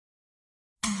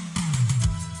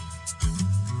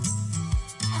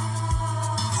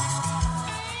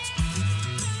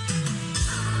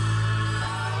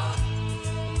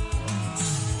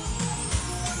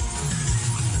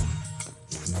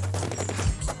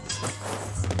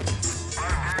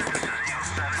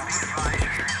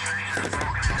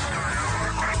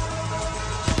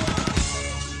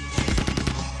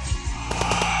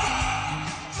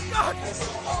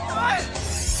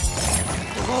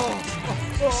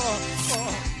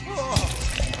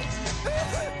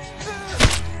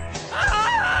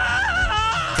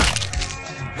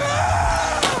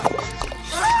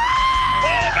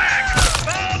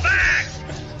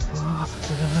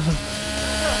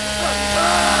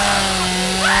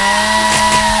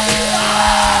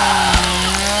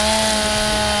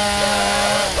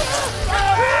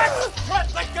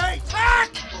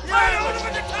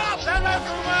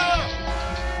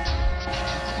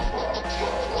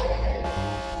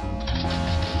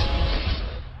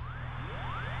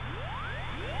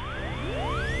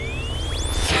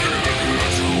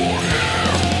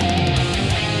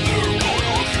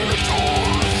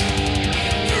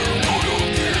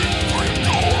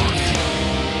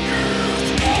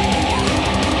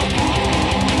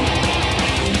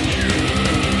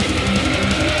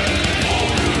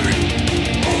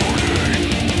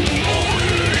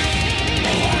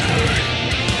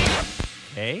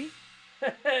Hey?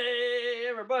 Hey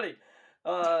everybody!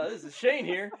 This is Shane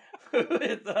here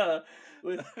with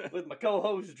with my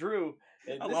co-host Drew,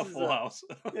 and I this love is Full House.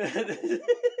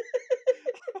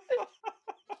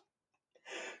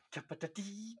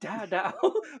 Da-ba-da-dee-da-da.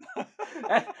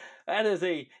 That is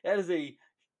a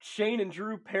Shane and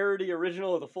Drew parody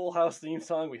original of the Full House theme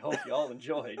song. We hope you all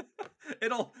enjoyed.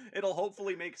 It'll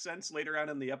hopefully make sense later on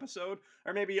in the episode,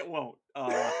 or maybe it won't.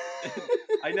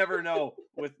 I never know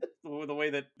with the way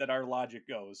that our logic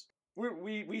goes.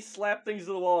 We slap things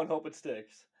to the wall and hope it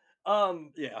sticks.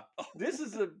 Yeah. This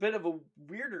is a bit of a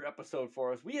weirder episode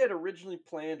for us. We had originally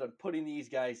planned on putting these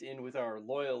guys in with our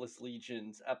Loyalist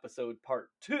Legions episode part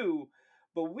 2,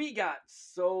 but we got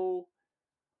so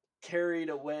carried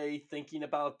away thinking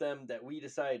about them that we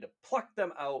decided to pluck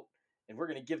them out, and we're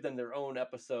going to give them their own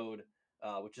episode,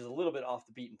 which is a little bit off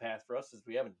the beaten path for us, as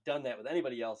we haven't done that with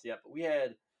anybody else yet. But we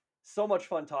had so much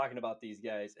fun talking about these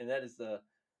guys, and that is the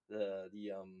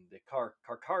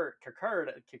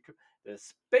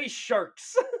space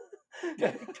sharks,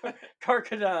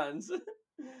 Carcadons.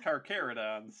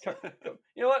 Carcharodons.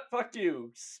 You know what? Fuck you,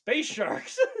 space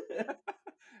sharks.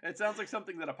 It sounds like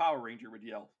something that a Power Ranger would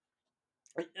yell.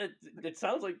 It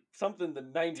sounds like something the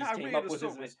 90s came up with.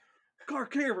 Tyrannosaurus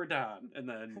Carcharodon, and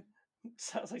then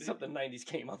Sounds like something 90s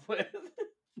came up with.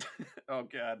 oh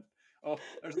god, oh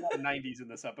there's a lot of 90s in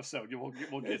this episode.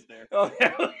 We'll get there. Oh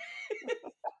yeah.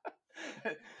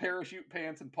 Parachute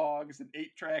pants and pogs and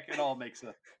 8-track. It all makes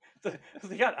a.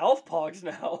 They got elf pogs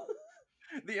now.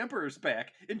 The Emperor's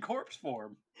back in corpse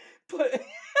form. But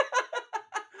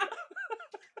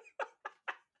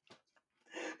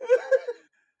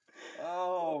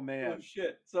Oh man. oh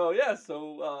shit. So yeah,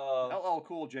 so LL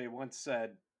Cool J once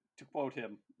said, to quote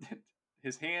him,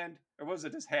 his hand, or was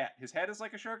it his hat? His hat is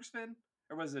like a shark's fin?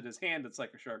 Or was it his hand that's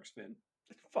like a shark's fin?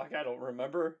 fuck, I don't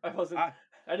remember. I Ah.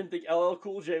 didn't think LL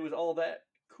Cool J was all that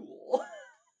cool.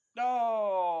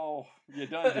 No, you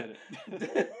done did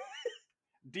it.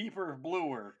 Deeper,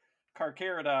 bluer.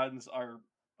 Carcharodons are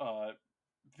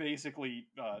basically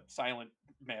silent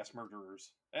mass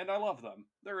murderers, and I love them.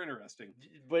 They're interesting.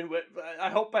 when I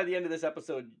hope by the end of this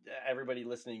episode, everybody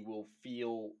listening will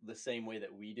feel the same way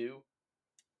that we do,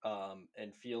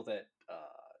 and feel that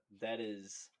that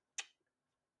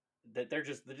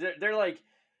they're like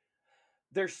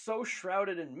they're so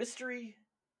shrouded in mystery,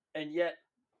 and yet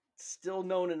still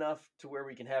known enough to where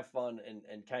we can have fun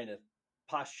and kind of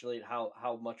postulate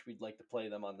how much we'd like to play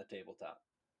them on the tabletop.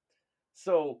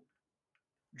 So,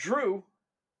 Drew,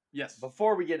 Yes.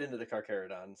 before we get into the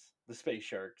Carcharodons, the space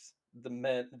sharks, the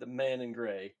man in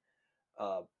gray,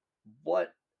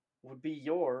 what would be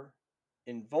your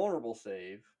invulnerable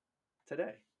save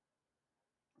today?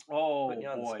 Oh Putting you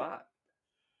on the boy. spot.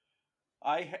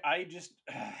 I just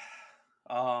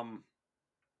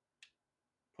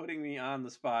putting me on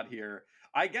the spot here.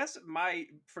 I guess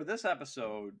for this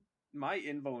episode, my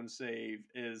invone save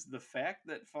is the fact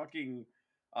that fucking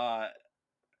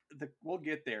we'll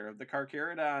get there. The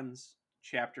Carcharodons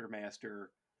chapter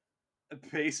master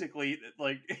basically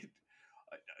like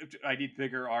I need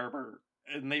bigger armor,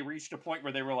 and they reached a point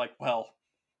where they were like, well,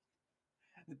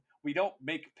 we don't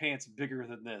make pants bigger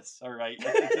than this, all right?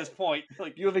 At this point,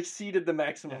 like You have exceeded the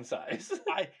maximum size.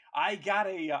 I got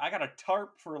a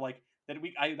tarp for like that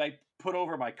I put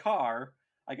over my car.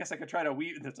 I guess I could try to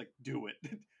weave, and it's like, do it.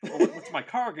 Well, what's my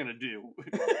car gonna do?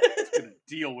 It's gonna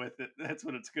deal with it. That's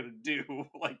what it's gonna do.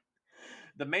 Like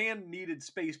the man needed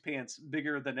space pants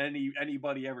bigger than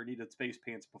anybody ever needed space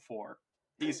pants before.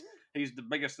 He's the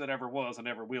biggest that ever was and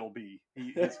ever will be.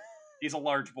 He's a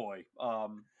large boy.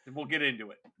 And we'll get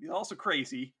into it. He's also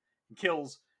crazy. He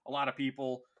kills a lot of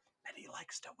people, and he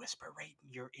likes to whisper right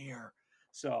in your ear.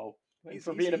 So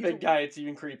For being a big guy, it's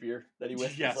even creepier that he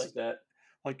whispers Yes. like that.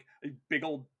 like big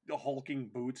old hulking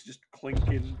boots, just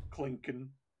clinking, clinking,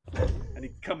 and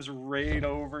he comes right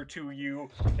over to you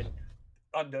and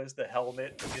undoes the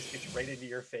helmet and just gets right into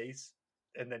your face,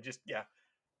 and then just yeah,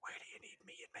 where do you need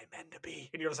me and my men to be?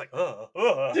 And you're just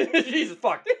like, Jesus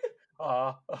fuck.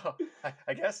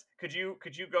 I guess could you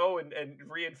go and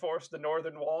reinforce the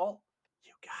northern wall?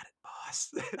 You got it,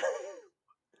 boss.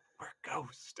 We're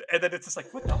ghost. And then it's just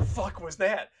like, what the fuck was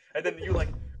that? And then you like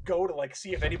go to like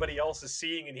see if anybody else is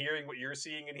seeing and hearing what you're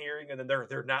seeing and hearing, and then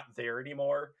they're not there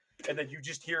anymore. And then you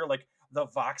just hear like the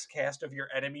vox cast of your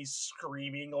enemies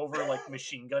screaming over like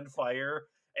machine gun fire,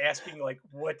 asking like,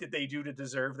 what did they do to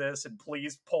deserve this? And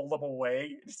please pull them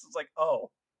away. It's just like, oh,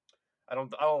 I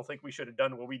don't think we should have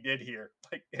done what we did here.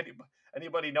 Like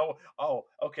anybody know? Oh,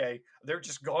 okay, they're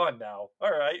just gone now.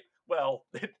 All right. Well,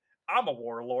 I'm a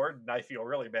warlord and I feel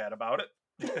really bad about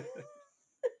it.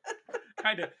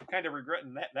 kind of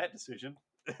regretting that decision.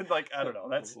 Like I don't know.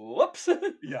 That's Whoops.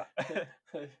 yeah.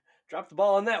 Dropped the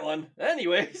ball on that one.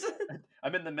 Anyways.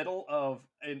 I'm in the middle of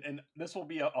and this will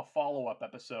be a follow-up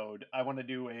episode. I want to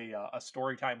do a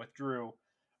story time with Drew.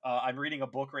 I'm reading a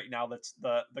book right now that's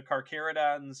the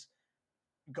Carcharodons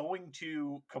going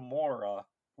to Kamora,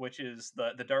 which is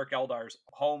the Dark Eldar's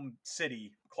home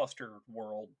city, cluster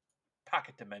world,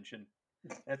 pocket dimension.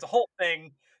 And it's a whole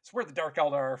thing. It's where the Dark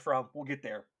Eldar are from. We'll get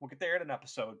there. We'll get there in an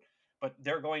episode. But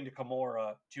they're going to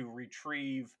Kamora to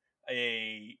retrieve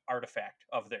a artifact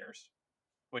of theirs,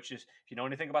 which is, if you know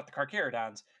anything about the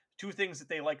Carcharodons, two things that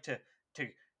they like to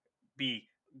be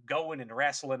going and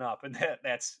wrestling up, and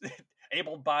that's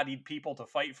able-bodied people to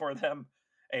fight for them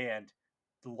and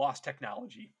the lost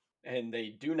technology. And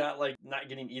they do not like not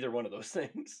getting either one of those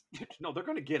things. No, they're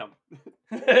going to get them.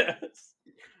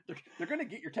 They're going to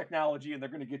get your technology, and they're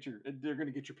going to get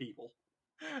your people.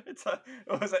 It's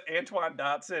was it Antoine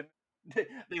Dotson?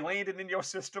 They landed in your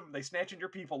system. They snatching your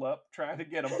people up, trying to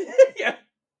get them. Yeah.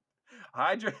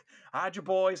 Hide your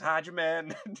boys, hide your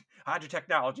men, hide your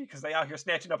technology, because they out here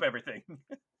snatching up everything.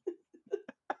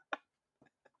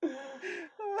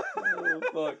 Oh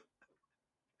fuck!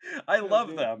 I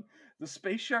love them. The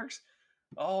space sharks.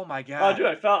 Oh my Oh, god. dude,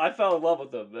 I fell in love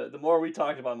with them. The more we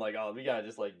talked about, I'm like, oh, we gotta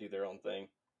just like do their own thing.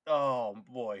 Oh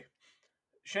boy.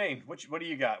 Shane, what do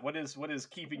you got? What is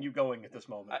keeping you going at this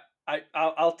moment?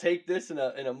 I'll take this in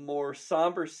a more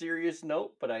somber, serious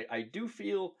note, but I do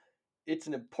feel it's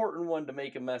an important one to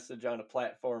make a message on a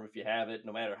platform if you have it,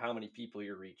 no matter how many people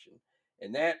you're reaching,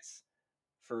 and that's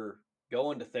for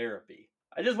going to therapy.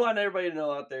 I just want everybody to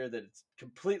know out there that it's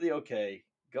completely okay.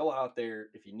 Go out there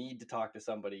if you need to talk to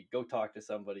somebody. Go talk to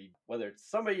somebody, whether it's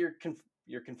somebody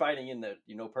you're confiding in that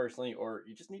you know personally, or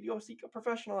you just need to go seek a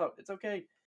professional out. It's okay.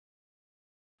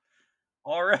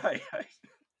 All right.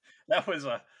 That was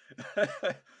a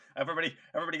everybody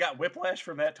got whiplash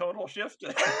from that tonal shift.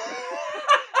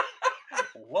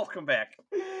 Welcome back.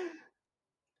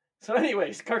 So,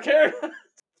 anyways, Carcharodon.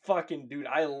 Fucking dude,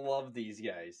 I love these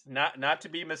guys. Not to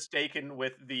be mistaken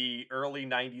with the early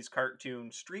 '90s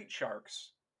cartoon Street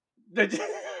Sharks.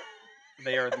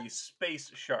 They are the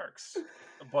space sharks,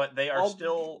 but they are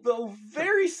still though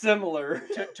very similar.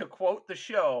 To quote the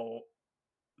show,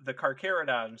 the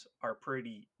Carcharodons are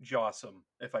pretty jawsome,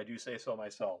 if I do say so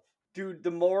myself. Dude,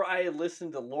 the more I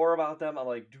listen to lore about them, I'm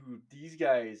like, dude, these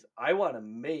guys, I want to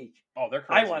make. Oh, they're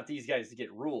crazy. I want these guys to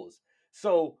get rules.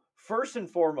 So, first and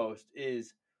foremost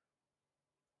is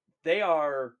they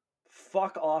are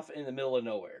fuck off in the middle of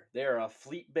nowhere. They are a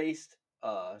fleet-based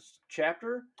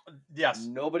chapter. Yes.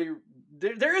 Nobody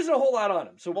there isn't a whole lot on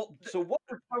them. So so what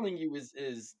we're telling you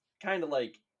is kind of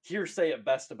like hearsay at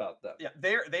best about them. Yeah,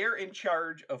 they're in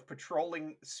charge of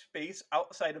patrolling space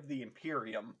outside of the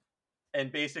Imperium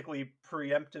and basically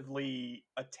preemptively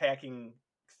attacking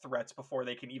threats before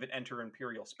they can even enter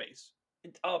Imperial space.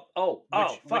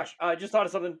 Fuck! I just thought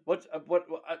of something. What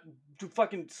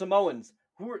fucking Samoans?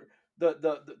 Who are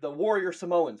the warrior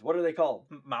Samoans? What are they called?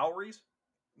 Maoris.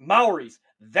 Maoris.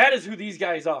 That is who these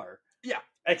guys are. Yeah.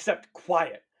 Except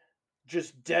quiet,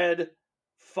 just dead,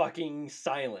 fucking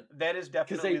silent. That is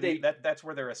definitely that's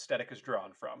where their aesthetic is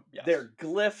drawn from. Yes. Their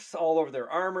glyphs all over their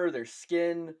armor, their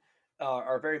skin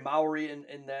are very Maori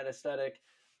in that aesthetic.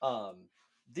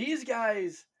 These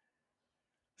guys.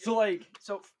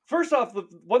 So first off, the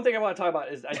one thing I want to talk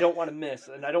about is I don't want to miss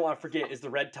and I don't want to forget is the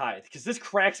Red Tithe, because this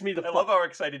cracks me the fuck. I love how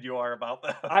excited you are about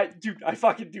that.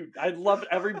 I love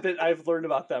every bit I've learned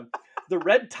about them. The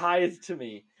Red Tithe to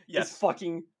me is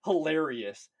fucking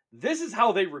hilarious. This is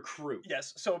how they recruit.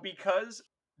 Yes, so because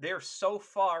they're so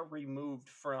far removed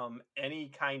from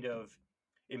any kind of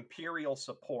Imperial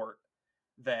support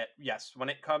that, yes, when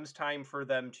it comes time for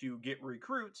them to get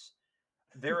recruits,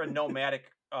 they're a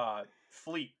nomadic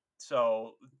fleet,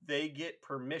 so they get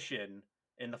permission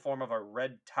in the form of a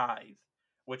red tithe,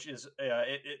 which is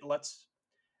it lets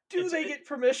Do they it get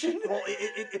permission? well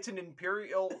it's an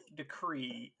imperial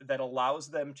decree that allows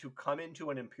them to come into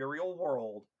an imperial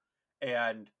world,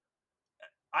 and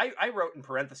I wrote in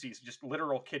parentheses just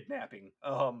literal kidnapping.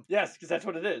 Yes, because that's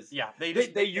what it is. Yeah, they They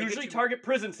just they they get usually to target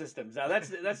prison systems. Now that's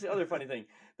the other funny thing.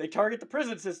 They target the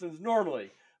prison systems normally,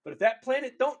 but if that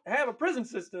planet don't have a prison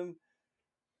system,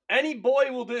 any boy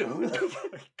will do. oh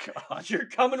my god. You're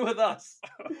coming with us.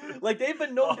 Like they've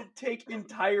been known to Oh, take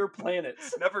entire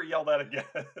planets. never yell that again.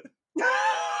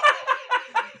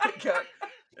 it got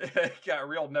it got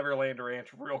real Neverland Ranch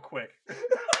real quick.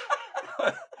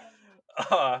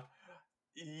 uh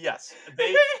yes,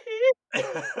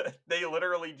 they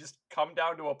literally just come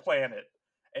down to a planet,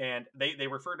 and they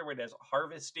refer to it as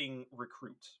harvesting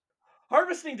recruits.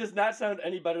 Harvesting does not sound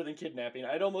any better than kidnapping.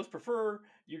 I'd almost prefer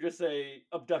you just say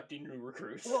abducting new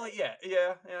recruits. Well, yeah.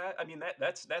 I mean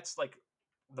that's like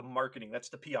the marketing. That's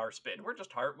the PR spin. We're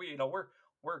just hard.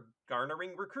 We're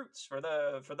garnering recruits for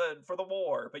the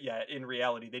war. But yeah, in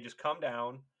reality, they just come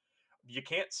down. You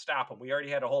can't stop them. We already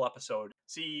had a whole episode.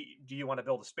 See, do you want to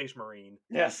build a space marine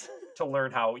Yes. to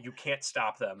learn how you can't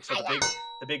stop them? So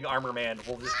the big armor man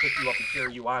will just pick you up and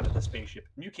carry you onto the spaceship.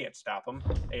 And you can't stop them.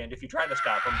 And if you try to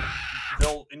stop them,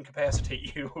 they'll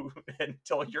incapacitate you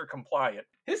until you're compliant.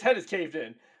 His head is caved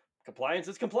in. Compliance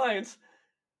is compliance.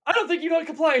 I don't think you know what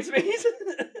compliance means.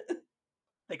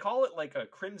 They call it like a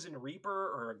Crimson Reaper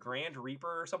or a Grand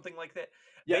Reaper or something like that.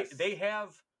 They Yes. they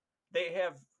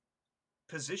have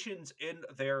positions in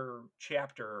their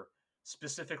chapter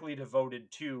specifically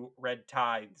devoted to red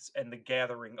tithes and the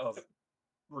gathering of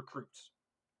recruits.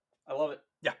 I love it.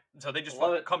 Yeah, so they just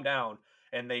Love it. come down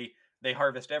and they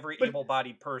harvest every But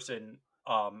able-bodied person.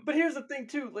 but here's the thing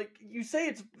too. Like you say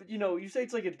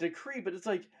it's like a decree, but it's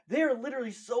like they're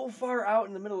literally so far out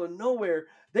in the middle of nowhere.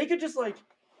 They could just like,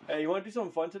 hey, you want to do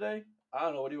something fun today? I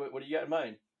don't know. What do you got in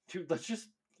mind? Dude, let's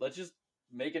just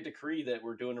make a decree that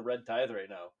we're doing a red tithe right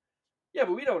now. Yeah,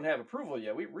 but we don't have approval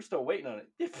yet. We're still waiting on it.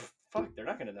 Yeah, fuck, they're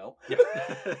not gonna know.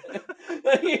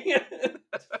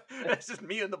 It's just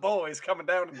me and the boys coming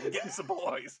down and getting some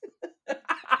boys.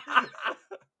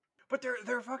 But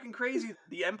they're fucking crazy.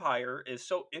 The Empire is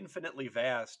so infinitely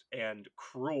vast and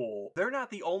cruel. They're not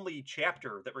the only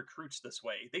chapter that recruits this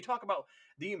way. They talk about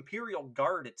the Imperial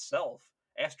Guard itself,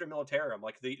 Astra Militarum,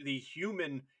 like the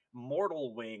human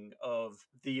mortal wing of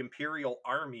the Imperial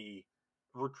Army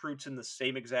recruits in the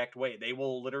same exact way. They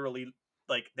will literally,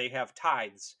 like, they have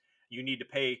tithes. You need to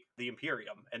pay the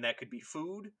Imperium, and that could be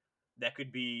food, that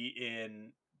could be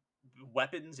in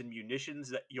weapons and munitions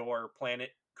that your planet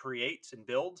creates and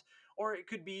builds, or it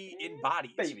could be in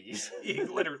bodies. Babies.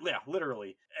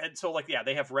 Literally. And so, like, yeah,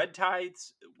 they have red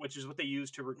tithes, which is what they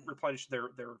use to replenish their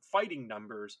fighting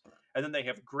numbers, and then they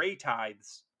have gray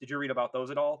tithes. Did you read about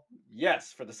those at all?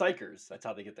 Yes, for the psychers. That's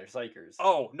how they get their psychers.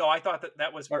 Oh no, I thought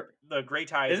that was Or the gray is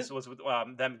tithes it? was with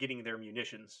them getting their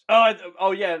munitions.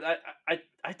 Oh yeah.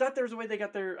 I thought there was a way they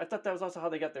got their. I thought that was also how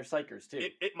they got their psychers too.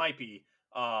 It might be.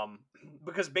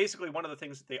 Because basically one of the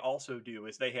things that they also do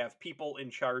is they have people in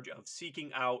charge of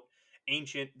seeking out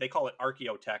ancient, they call it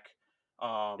archaeotech.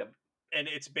 Yep. And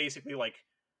it's basically like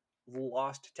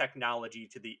lost technology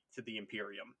to the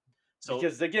Imperium. So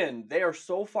Because again, they are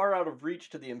so far out of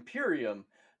reach to the Imperium,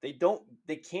 they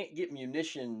can't get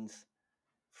munitions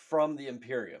from the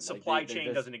Imperium. Like supply they chain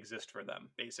just doesn't exist for them,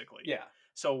 basically. yeah.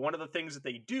 So one of the things that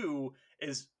they do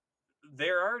is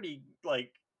they're already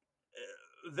like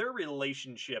their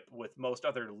relationship with most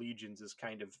other legions is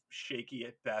kind of shaky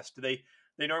at best. They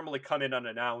normally come in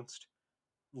unannounced,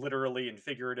 literally and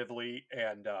figuratively,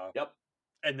 Yep.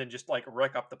 and then just like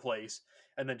wreck up the place,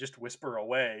 and then just whisper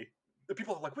away. The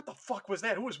people are like, "What the fuck was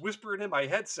that? Who was whispering in my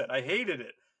headset? I hated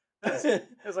it."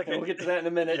 It's like, And we'll get to that in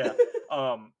a minute.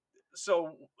 yeah.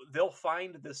 So they'll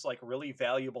find this like really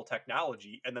valuable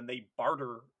technology, and then they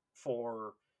barter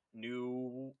for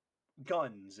new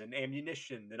guns and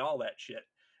ammunition and all that shit,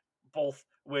 both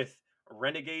with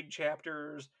renegade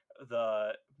chapters,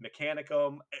 the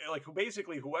Mechanicum, like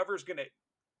basically whoever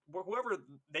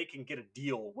they can get a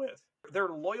deal with. They're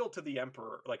loyal to the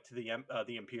Emperor, like to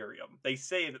the Imperium. They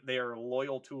say that they are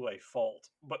loyal to a fault,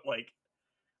 but like,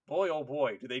 boy oh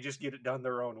boy, do they just get it done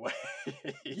their own way.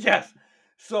 Yes.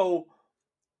 So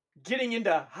getting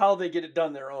into how they get it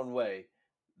done their own way,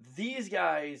 these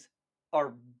guys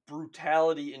are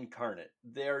brutality incarnate.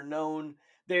 They're known.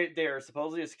 They're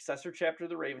supposedly a successor chapter of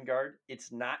the Raven Guard.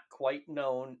 It's not quite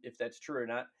known if that's true or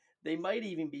not. They might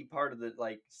even be part of the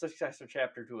like successor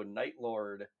chapter to a Night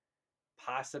Lord,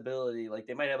 possibility, like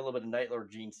they might have a little bit of Night Lord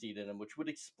gene seed in them, which would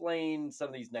explain some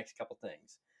of these next couple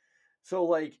things. So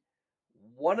like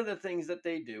one of the things that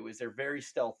they do is they're very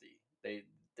stealthy.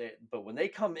 But when they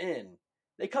come in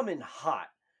hot,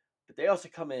 but they also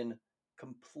come in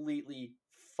completely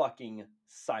fucking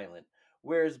silent.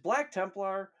 Whereas Black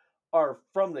Templar are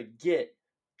from the get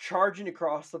charging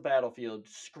across the battlefield,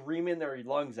 screaming their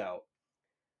lungs out.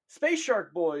 Space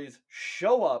Shark Boys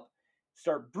show up,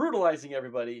 start brutalizing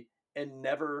everybody, and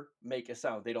never make a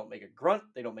sound. They don't make a grunt.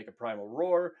 They don't make a primal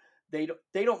roar. They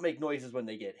don't make noises when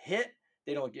they get hit.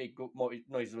 They don't make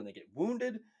noises when they get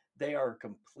wounded. They are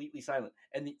completely silent.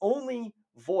 And the only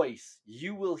voice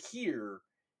you will hear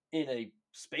in a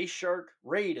Space Shark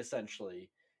raid, essentially,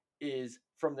 is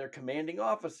from their commanding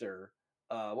officer.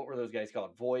 What were those guys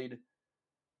called? Void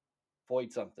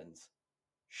somethings.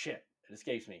 Shit, it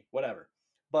escapes me. Whatever.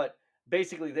 But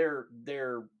basically, they're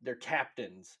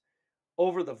captains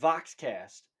over the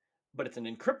Voxcast, but it's an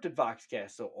encrypted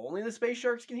Voxcast, so only the Space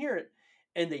Sharks can hear it,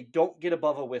 and they don't get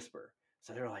above a whisper.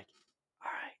 So they're like,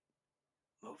 "All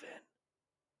right, move in,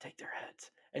 take their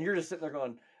heads," and you're just sitting there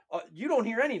going, "You don't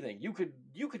hear anything. You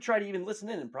could try to even listen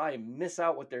in and probably miss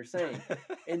out what they're saying."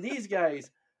 And these guys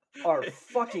are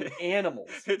fucking animals.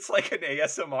 It's like an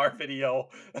ASMR video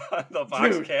on the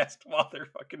Dude. Voxcast while they're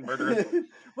fucking murdering.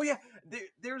 Well, yeah,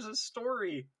 there's a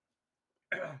story.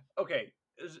 Okay,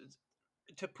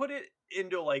 to put it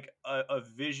into like a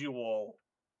visual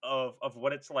of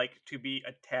what it's like to be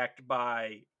attacked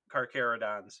by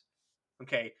Carcharodons.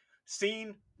 Okay,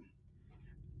 scene,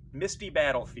 misty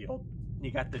battlefield.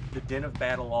 You got the din of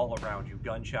battle all around you,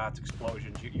 gunshots,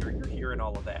 explosions. You're hearing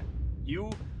all of that.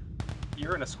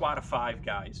 You're in a squad of 5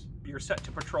 guys. You're set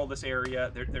to patrol this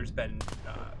area. There's been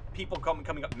people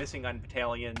coming up missing on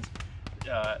battalions.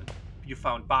 You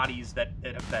found bodies that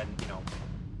have been,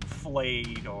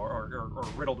 flayed or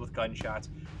riddled with gunshots.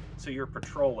 So you're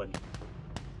patrolling,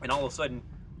 and all of a sudden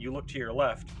you look to your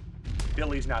left.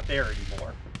 Billy's not there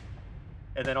anymore.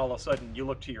 And then all of a sudden you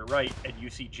look to your right and you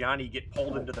see Johnny get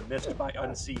pulled into the mist by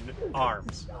unseen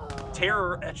arms.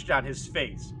 Terror etched on his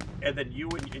face. And then you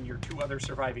and your 2 other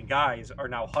surviving guys are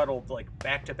now huddled like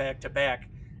back to back to back.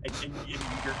 And you're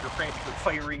frantically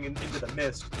firing into the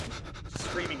mist,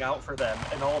 screaming out for them.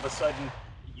 And all of a sudden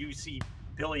you see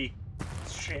Billy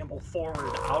shamble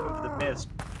forward out of the mist,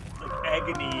 like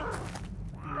agony,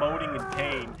 moaning in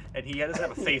pain. And he doesn't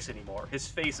have a face anymore. His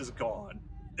face is gone.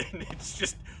 And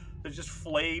there's just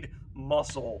flayed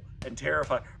muscle and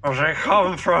terrified. As I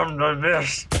come from the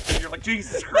mist. And you're like,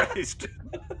 Jesus Christ.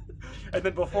 And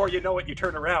then before you know it, you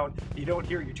turn around. You don't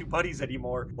hear your 2 buddies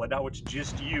anymore. Well, now it's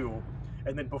just you.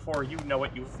 And then before you know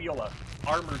it, you feel a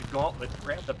armored gauntlet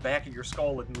grab the back of your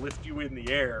skull and lift you in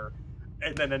the air.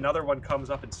 And then another one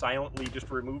comes up and silently just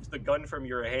removes the gun from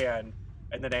your hand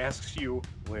and then asks you,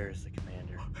 "Where's the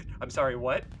commander?" I'm sorry,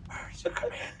 what? Where's the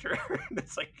commander? And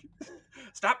it's like,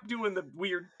 stop doing the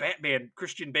weird Batman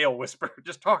Christian Bale whisper.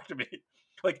 Just talk to me.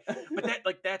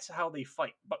 That's how they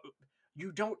fight. But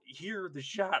you don't hear the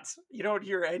shots. You don't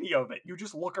hear any of it. You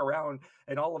just look around,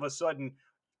 and all of a sudden,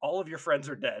 all of your friends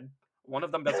are dead. One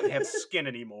of them doesn't have skin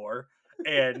anymore,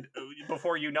 and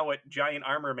before you know it, giant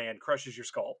armor man crushes your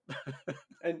skull.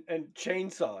 and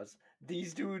chainsaws.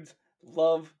 These dudes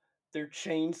love their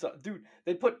chainsaw. Dude,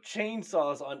 they put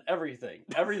chainsaws on everything.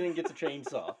 Everything gets a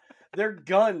chainsaw. Their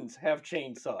guns have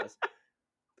chainsaws.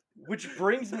 Which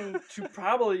brings me to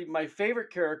probably my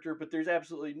favorite character, but there's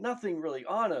absolutely nothing really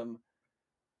on him,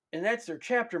 and that's their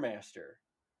chapter master,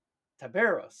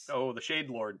 Tiberos. Oh, the Shade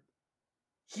Lord.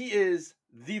 He is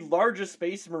the largest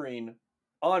space marine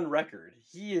on record.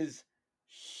 He is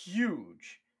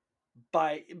huge.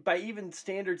 By even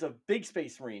standards of big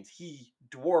space marines, he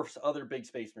dwarfs other big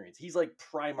space marines. He's like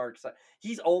Primarch.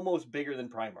 He's almost bigger than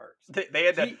Primarchs. They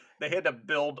had to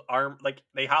build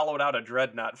they hollowed out a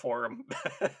dreadnought for him.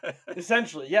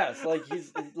 Essentially, yes. Like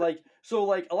he's like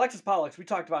Alexis Pollux. We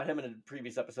talked about him in a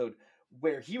previous episode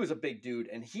where he was a big dude,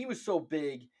 and he was so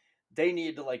big they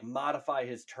needed to like modify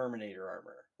his Terminator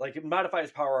armor, like modify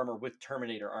his power armor with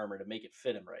Terminator armor to make it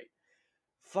fit him right.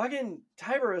 Fucking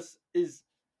Tiberos is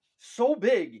so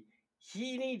big,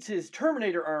 he needs his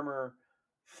Terminator armor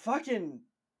fucking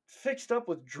fixed up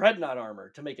with Dreadnought armor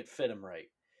to make it fit him right.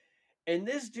 And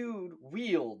this dude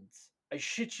wields, I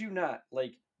shit you not,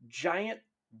 like giant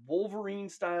Wolverine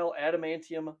style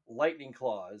adamantium lightning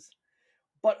claws,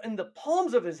 but in the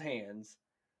palms of his hands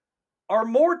are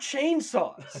more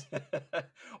chainsaws.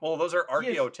 Well, those are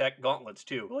Archaeotech gauntlets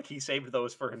too. Like he saved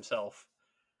those for himself.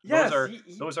 Yes,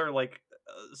 those are like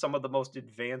some of the most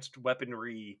advanced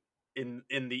weaponry in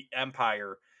the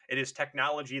Empire. It is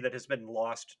technology that has been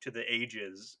lost to the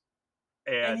ages,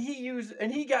 And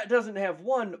And he doesn't have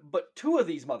one but two of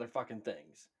these motherfucking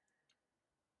things.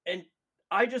 And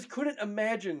I just couldn't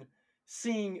imagine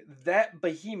seeing that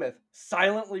behemoth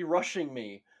silently rushing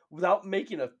me without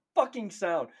making a fucking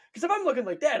sound. Because if I'm looking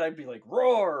like that, I'd be like,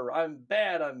 roar, I'm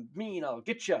bad, I'm mean, I'll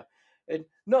get you. And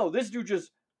no, this dude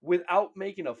just, without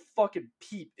making a fucking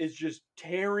peep, is just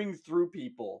tearing through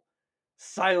people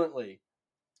silently.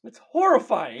 It's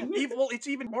horrifying. well, it's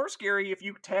even more scary if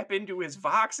you tap into his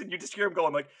Vox and you just hear him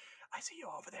going like, "I see you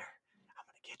over there. I'm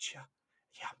gonna get you.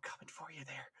 Yeah, I'm coming for you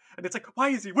there." And it's like, why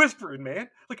is he whispering, man?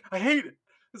 Like, I hate it.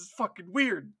 This is fucking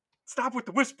weird. Stop with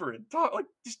the whispering. Talk, like,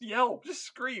 just yell, just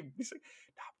scream. He's like,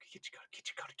 "No, I'm gonna get you, gonna get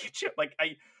you, gonna get you." Like,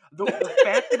 the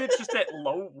fact that it's just that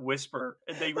low whisper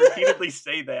and they repeatedly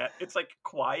say that, it's like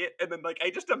quiet, and then like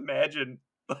I just imagine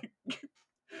like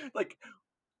like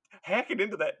hacking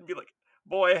into that and be like,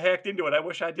 "Boy, I hacked into it. I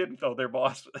wish I didn't though, there,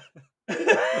 boss."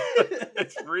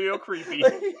 It's real creepy.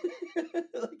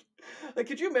 like, like,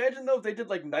 could you imagine though if they did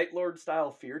like Night Lord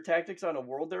style fear tactics on a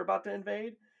world they're about to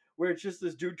invade, where it's just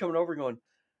this dude coming over going,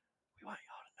 "We want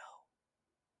you all to know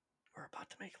we're about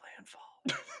to make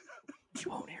landfall. You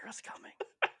won't hear us coming,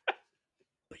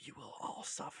 but you will all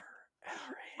suffer at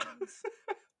our hands."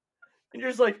 And you're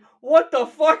just like, "What the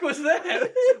fuck was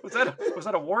that?" Was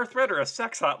that a war threat or a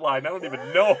sex hotline? I don't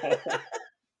even know.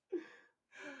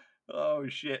 Oh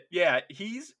shit. Yeah,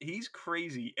 he's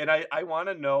crazy. And I want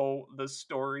to know the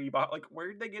story about like where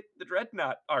did they get the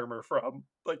dreadnought armor from?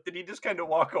 Like did he just kind of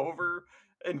walk over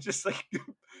and just like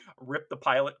rip the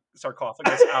pilot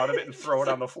sarcophagus out of it and throw it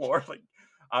on the floor like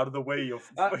out of the way you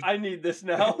I need this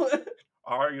now.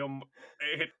 I am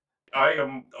I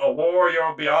am a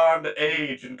warrior beyond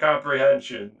age and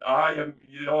comprehension. I am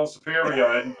your superior,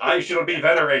 and I shall be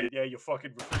venerated. Yeah, you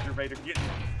fucking refrigerator.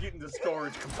 Get in the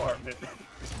storage compartment.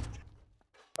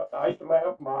 I shall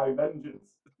have my vengeance.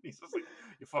 He's just like,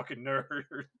 you fucking nerd.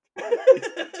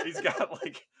 He's got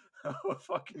like a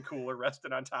fucking cooler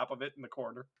resting on top of it in the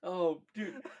corner. Oh,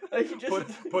 dude, like,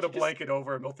 Put a blanket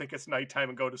over him. He'll think it's nighttime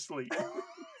and go to sleep.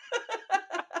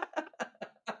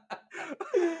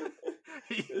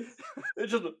 He-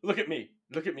 It's just look at me,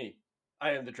 look at me.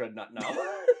 I am the dreadnought now.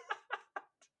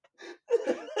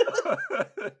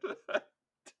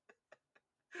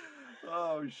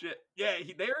 Oh shit. Yeah,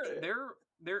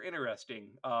 they're interesting.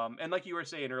 And like you were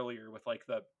saying earlier with like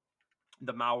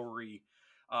the Maori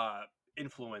uh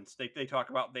influence, they talk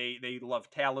about they love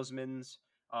talismans,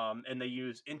 and they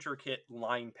use intricate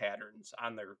line patterns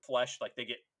on their flesh, like they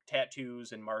get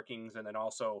tattoos and markings, and then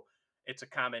also it's a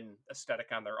common aesthetic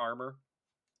on their armor.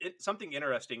 Something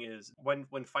interesting is when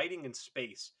fighting in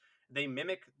space, they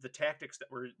mimic the tactics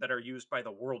that are used by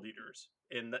the world eaters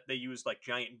in that they use like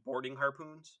giant boarding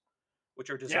harpoons, which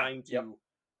are Yeah, designed yep. to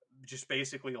just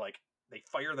basically like they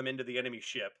fire them into the enemy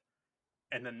ship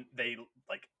and then they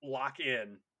like lock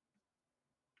in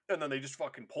and then they just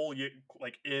fucking pull you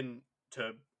like in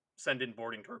to send in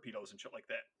boarding torpedoes and shit like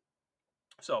that.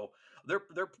 So they're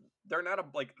they're they're not a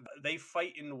like they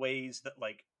fight in ways that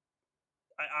like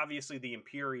obviously the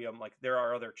Imperium, like there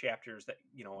are other chapters that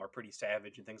are pretty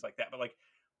savage and things like that, but like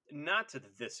not to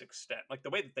this extent. Like the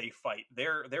way that they fight,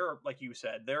 they're like you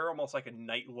said, they're almost like a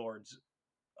Night Lord's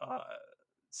uh,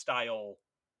 style,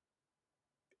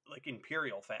 like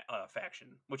Imperial faction,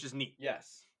 which is neat.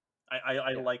 Yes. I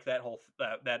Yeah. like that whole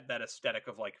that aesthetic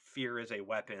of like fear is a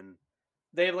weapon.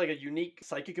 They have like a unique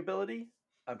psychic ability.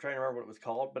 I'm trying to remember what it was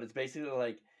called, but it's basically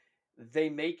like they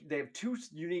have two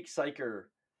unique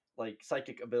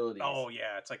psychic abilities. Oh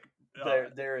yeah, it's like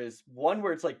There is one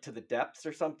where it's like to the depths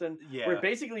or something, where yeah,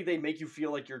 basically they make you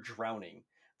feel like you're drowning.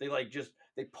 They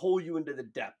they pull you into the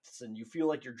depths and you feel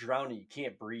like you're drowning, you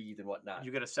can't breathe and whatnot.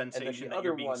 you get a And then the sensation that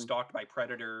you're other being one, stalked by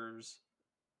predators.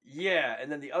 yeah,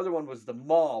 and then the other one was the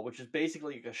maw, which is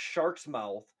basically like a shark's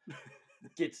mouth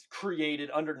gets created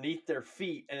underneath their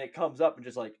feet and it comes up and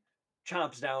just like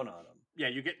chomps down on them. Yeah,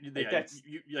 Like yeah, that's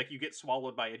you get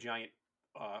swallowed by a giant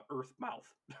earth mouth,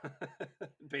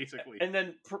 basically. and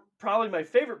then probably my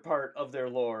favorite part of their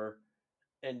lore,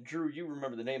 and Drew, you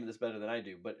remember the name of this better than I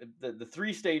do, but the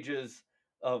three stages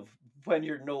of when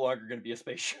you're no longer going to be a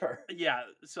space shark. Yeah,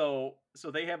 so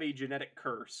they have a genetic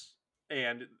curse,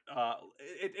 and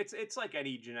it's like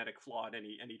any genetic flaw in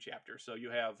any chapter. So you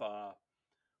have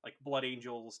like blood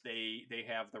angels. They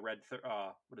have the what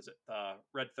is it, the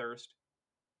red thirst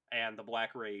and the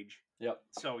black rage. Yep.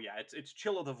 So yeah, it's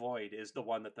Chill of the Void is the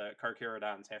one that the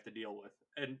Carcharodons have to deal with,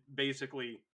 and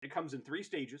basically it comes in three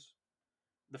stages.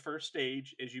 The first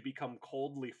stage is you become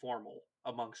coldly formal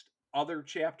amongst other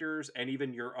chapters and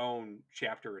even your own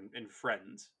chapter and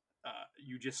friends.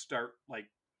 You just start like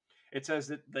It says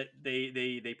that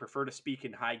they prefer to speak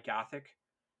in High Gothic,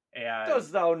 and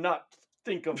Dost thou not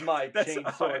think of my that's how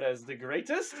chainsword as the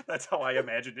greatest? that's how I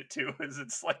imagined it too. Is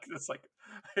it's like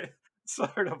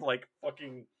sort of like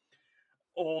fucking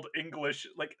old English.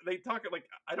 Like they talk like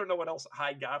I don't know what else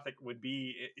High Gothic would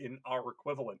be in our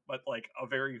equivalent, but like a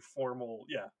very formal.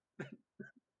 Yeah,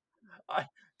 I,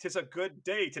 tis a good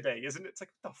day today, isn't it? It's like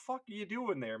what the fuck are you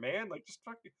doing there, man? Like just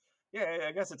fucking. Yeah,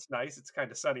 I guess it's nice. It's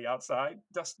kind of sunny outside.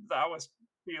 Dost thou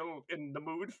feel in the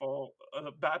mood for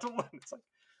a battle? And it's like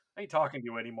I ain't talking to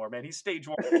you anymore, man. He's stage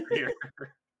one here.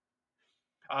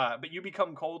 But you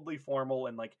become coldly formal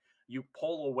and like you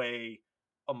pull away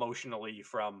emotionally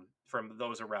from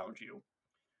those around you.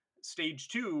 Stage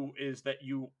two is that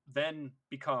you then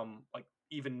become like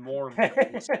even more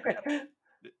meticulous in battle.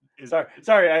 Is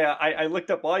Sorry. I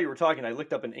looked up while you were talking. I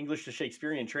looked up an English to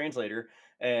Shakespearean translator,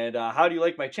 and how do you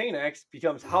like my chain axe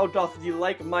becomes how doth you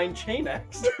like mine chain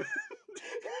axe?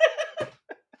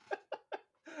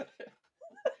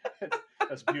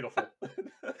 that's beautiful.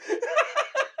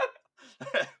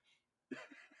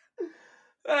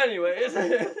 Anyways,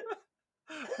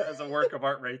 That's a work of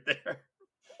art right there.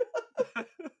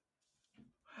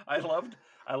 I loved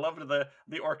I loved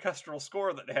the orchestral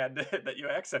score that had that you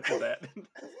accented that.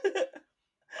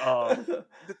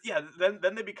 Yeah,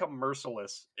 then they become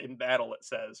merciless in battle. It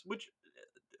says, which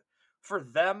for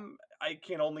them, I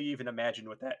can only even imagine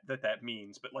what that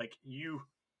means. But like you,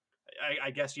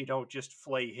 I guess you don't just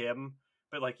flay him,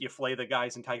 but like you flay the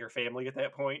guy's entire family at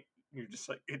that point. You're just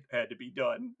like it had to be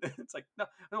done. It's like no,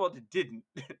 no, well, it didn't.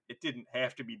 It didn't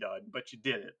have to be done, but you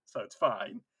did it, so it's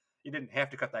fine. You didn't have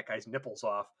to cut that guy's nipples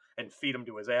off and feed him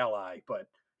to his ally, but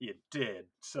you did.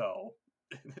 So,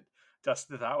 dost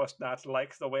thou not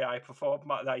like the way I perform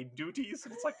thy duties?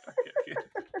 And it's like,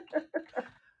 okay.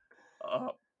 Uh,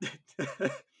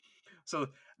 so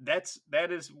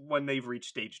that is when they've reached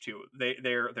stage two.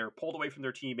 They're pulled away from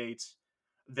their teammates.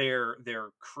 They're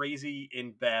crazy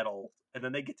in battle, and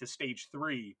then they get to stage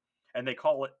three, and they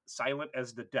call it silent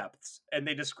as the depths, and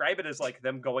they describe it as like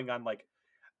them going on like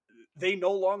they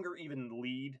no longer even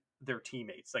lead their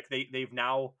teammates. Like they've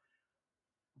now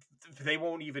they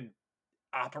won't even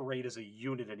operate as a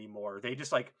unit anymore. They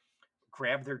just like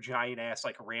grab their giant ass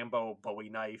like Rambo Bowie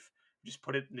knife, just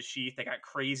put it in the sheath. They got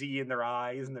crazy in their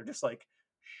eyes, and they're just like,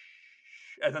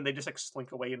 shh, and then they just like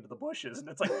slink away into the bushes. And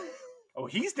it's like, oh,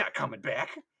 he's not coming back.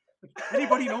 Like,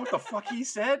 anybody know what the fuck he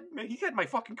said? Man, he had my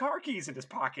fucking car keys in his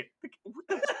pocket. Like, what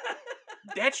the,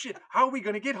 that shit. How are we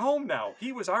gonna get home now?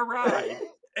 He was our ride,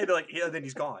 and like, yeah, then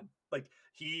he's gone. Like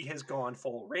he has gone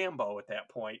full Rambo at that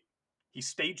point. He's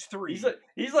stage three.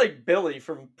 he's like Billy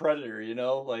from Predator,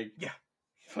 like Yeah,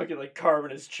 fucking like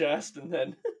carving his chest, and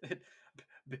then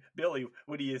Billy,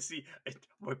 what do you see?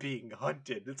 We're being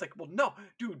hunted. It's like, well, no,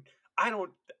 dude, I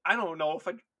don't, I don't know if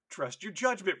I trust your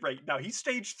judgment right now. He's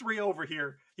stage three over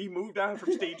here. He moved on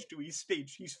from stage two.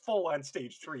 He's full on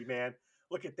stage three, man.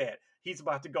 Look at that. He's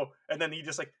about to go, and then he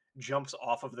just like jumps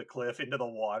off of the cliff into the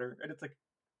water, and it's like,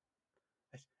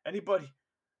 anybody,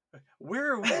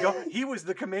 where are we going? He was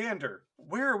the commander.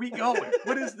 Where are we going?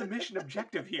 What is the mission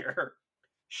objective here?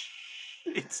 Shh!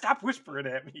 Stop whispering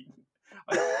at me.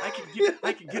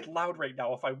 I can get loud right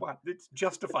now if I want. It's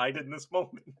justified in this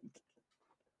moment.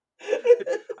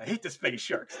 I hate the space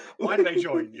sharks. Why did I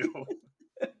join you?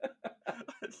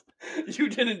 you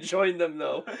didn't join them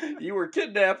though. You were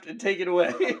kidnapped and taken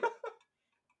away.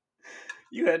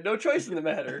 You had no choice in the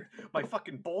matter. My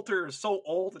fucking bolter is so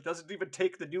old it doesn't even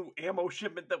take the new ammo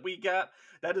shipment that we got.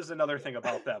 That is another thing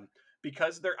about them.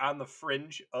 Because they're on the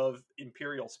fringe of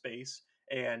Imperial space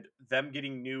and them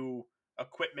getting new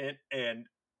equipment and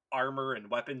armor and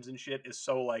weapons and shit is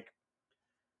so like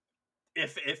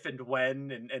if and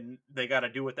when and they gotta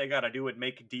do what they gotta do and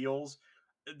make deals.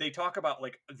 They talk about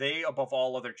like they above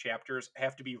all other chapters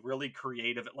have to be really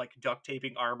creative at like duct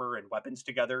taping armor and weapons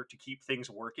together to keep things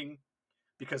working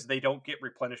because they don't get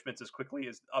replenishments as quickly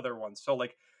as other ones. So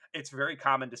like it's very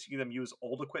common to see them use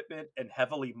old equipment and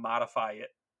heavily modify it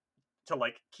to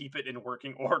like keep it in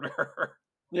working order.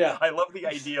 Yeah. I love the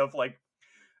idea of like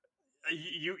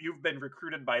you've been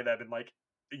recruited by them and like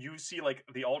you see like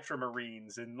the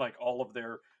ultramarines and like all of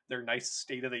their nice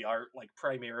state of the art like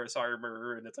Primaris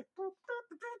armor and it's like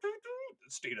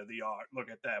state of the art, look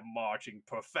at that marching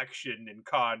perfection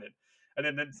incarnate, and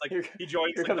then it's like Here, he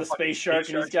joins here like comes the the fucking space shark,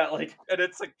 and sharks and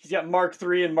it's like he's got Mark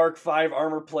III and Mark V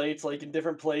armor plates like in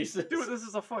different places. dude, this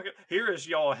is a fucking. Here is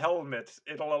your helmet.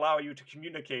 It'll allow you to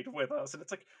communicate with us. And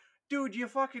it's like, dude, you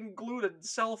fucking glued a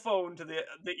cell phone to the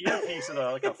earpiece of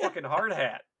like a fucking hard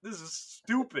hat. This is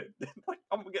stupid. Like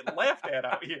I'm getting laughed at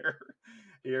out here.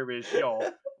 Here is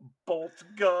your bolt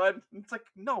gun. It's like,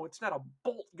 no, it's not a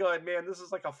bolt gun, man. This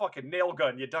is like a fucking nail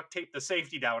gun. You duct tape the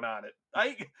safety down on it.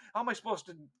 How am I supposed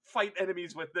to fight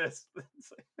enemies with this?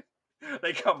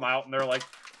 They come out and they're like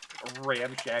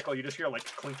ramshackle. You just hear like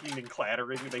clinking and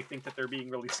clattering. They think that they're being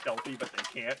really stealthy, but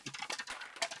they can't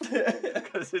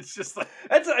because it's just like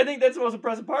I think that's the most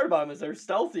impressive part about them is they're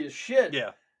stealthy as shit.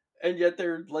 yeah, And yet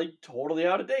they're like totally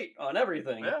out of date on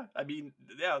everything. yeah. I mean,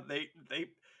 yeah. They.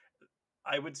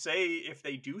 I would say if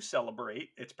they do celebrate,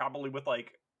 it's probably with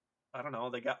like I don't know.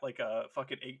 They got like a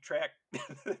fucking 8-track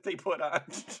that they put on.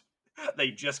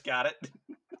 They just got it.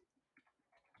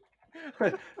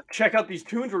 Check out these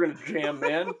tunes we're gonna jam,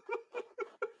 man.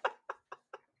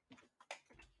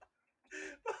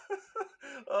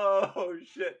 Oh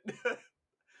shit.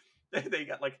 They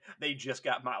got like they just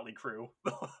got Motley Crue.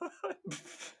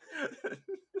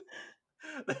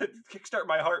 Kickstart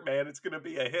My Heart, man. It's gonna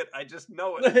be a hit. I just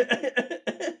know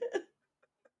it.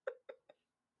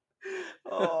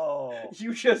 Oh,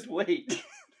 You just wait.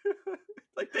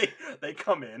 like they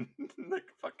come in like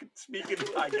fucking speaking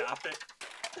Gothic.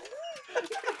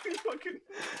 Fucking,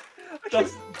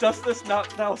 Does this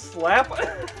not now slap?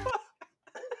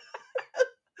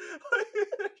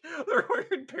 They're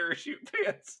wearing parachute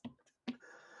pants.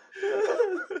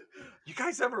 You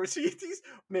guys ever see these?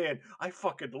 Man, I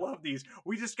fucking love these.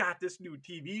 We just got this new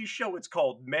TV show. It's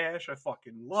called MASH. I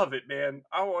fucking love it, man.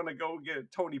 I want to go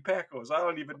get Tony Pacos. I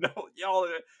don't even know y'all.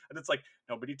 And it's like,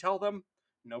 nobody tell them.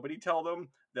 Nobody tell them.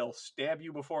 They'll stab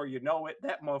you before you know it.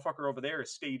 That motherfucker over there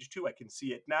is stage 2. I can see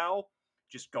it now.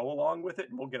 Just go along with it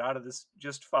and we'll get out of this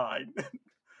just fine.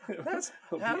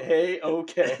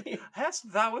 Okay. Hast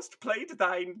thou'st played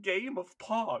thine game of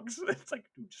pogs? It's like,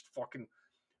 dude, just fucking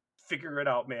figure it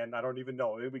out, man. I don't even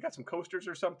know. We got some coasters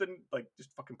or something. Like,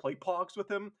 just fucking play pogs with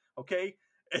him, okay?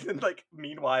 And then, like,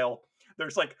 meanwhile,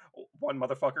 there's like one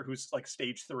motherfucker who's like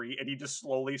stage 3, and he just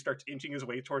slowly starts inching his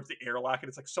way towards the airlock. And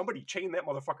it's like, somebody chain that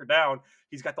motherfucker down.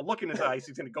 He's got the look in his eyes.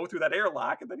 He's gonna go through that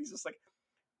airlock, and then he's just like,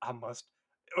 I must.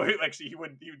 Actually, he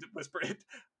would whisper it.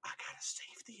 I gotta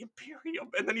save the Imperium,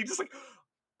 and then he just like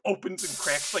opens and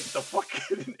cracks like the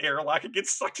fucking airlock and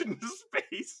gets sucked into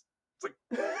space. It's like,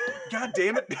 God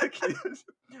damn it!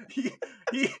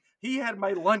 he had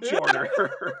my lunch order.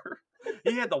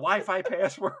 He had the Wi-Fi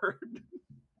password.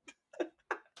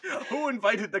 Who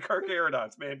invited the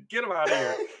Carcharodons, man? Get them out of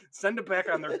here. Send them back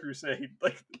on their crusade.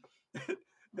 Like.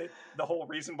 The whole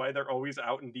reason why they're always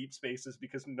out in deep space is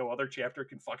because no other chapter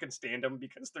can fucking stand them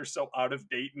because they're so out of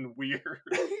date and weird.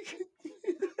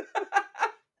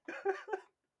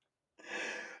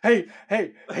 Hey,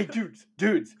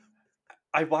 dudes.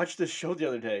 I watched this show the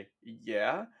other day.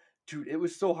 Yeah? Dude, it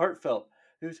was so heartfelt.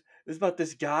 It was about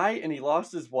this guy and he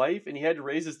lost his wife and he had to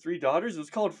raise his 3 daughters. It was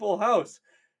called Full House.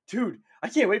 Dude, I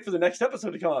can't wait for the next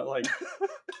episode to come out. Like,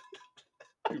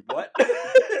 dude, what?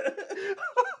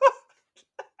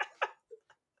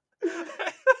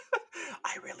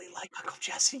 I really like Uncle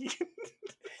Jesse.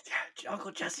 Yeah,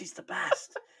 Uncle Jesse's the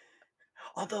best.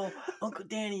 Although Uncle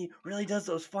Danny really does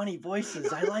those funny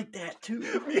voices. I like that too.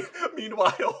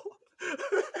 Meanwhile,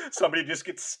 somebody just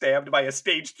gets stabbed by a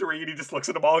stage 3 and he just looks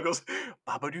at them all and goes,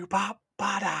 Babadoo Bop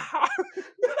Bada.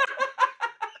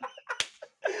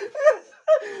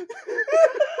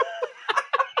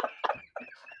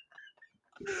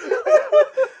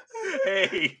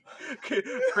 Hey,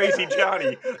 Crazy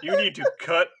Johnny, you need to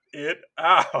cut it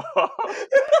out.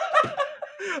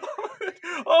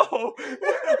 Oh,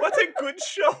 what a good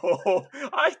show.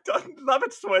 I don't love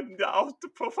it when now to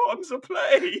perform the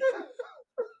play.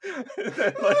 And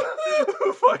then, like,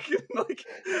 fucking, like,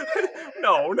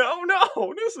 no,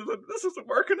 this isn't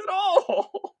working at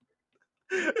all.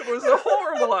 It was a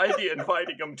horrible idea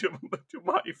inviting him to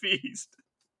my feast.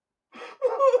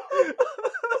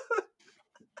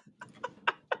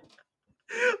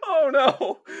 Oh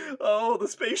no! Oh, the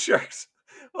space sharks!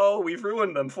 Oh, we've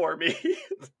ruined them for me.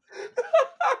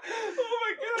 Oh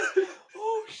my god!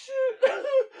 Oh shit!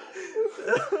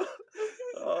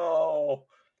 Oh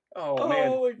man!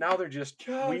 Oh my Now they're just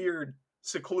God. weird,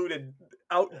 secluded,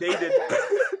 outdated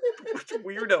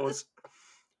weirdos.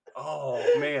 Oh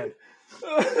man!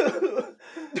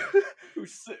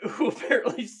 Who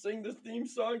apparently sing the theme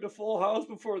song to Full House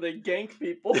before they gank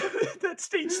people. That's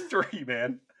stage 3,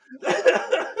 man.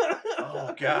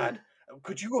 Oh god.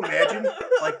 Could you imagine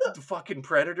like the fucking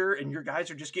Predator and your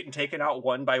guys are just getting taken out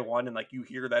one by one and like you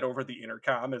hear that over the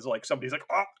intercom as like somebody's like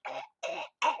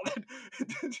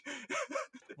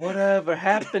Whatever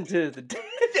happened to the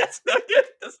yes,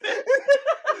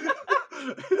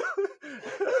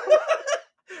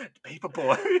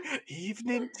 Paperboy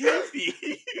evening TV.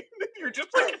 You're You're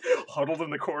just like huddled in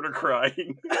the corner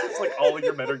crying. It's like all of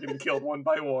your men are getting killed one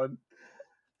by one.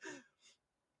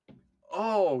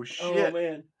 Oh Oh shit!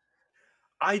 man.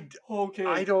 I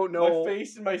Okay. don't My know.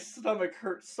 face and my stomach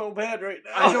hurt so bad right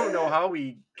now. I don't know how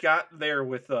we got there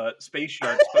with space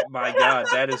sharks, but my god,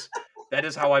 that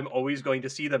is how I'm always going to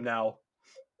see them now.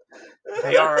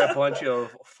 They are a bunch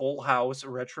of Full House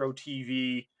retro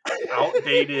TV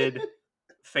outdated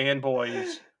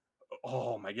fanboys.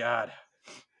 Oh my god.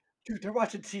 Dude, they're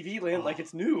watching TV Land like Oh.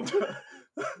 it's new.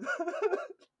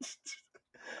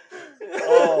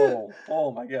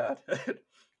 Oh my god.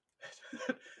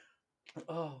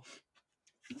 Oh,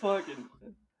 fucking.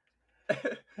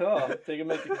 Oh, take a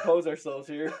minute to compose ourselves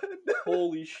here.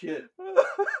 Holy shit.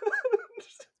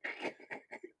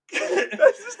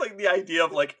 That's just like the idea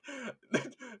of like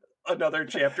another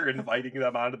chapter inviting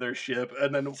them onto their ship,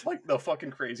 and then like the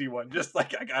fucking crazy one, just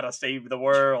like I gotta save the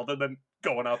world, and then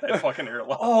going out that fucking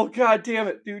airlock. Oh god damn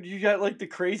it, dude! You got like the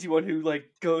crazy one who like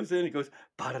goes in and goes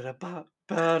ba da da ba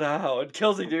da and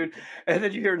kills the dude, and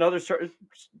then you hear another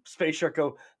space shark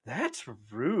go, "That's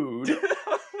rude."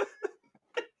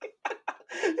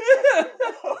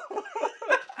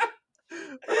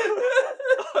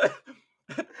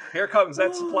 Here comes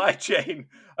that supply chain,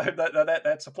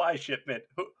 that supply shipment.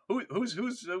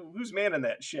 Who's manning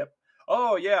that ship?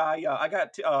 Oh yeah, I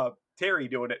got Terry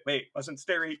doing it. Wait, wasn't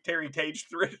Terry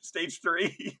stage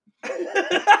three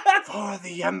for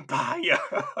the Empire?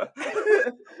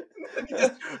 And he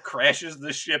just crashes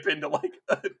the ship into like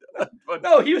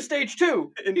No, he was stage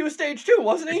 2. He was stage 2,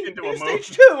 wasn't he? into He a was moon.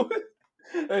 stage 2.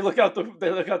 They look out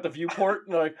the viewport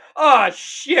and they're like, "Ah,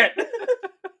 shit."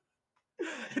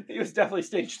 He was definitely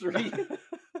stage 3.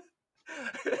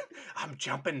 I'm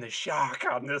jumping the shark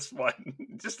on this one.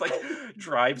 Just like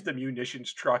drives the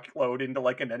munitions truckload into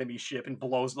like an enemy ship and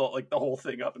blows the whole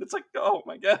thing up. And it's like, oh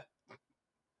my god.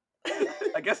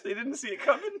 I guess they didn't see it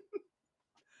coming.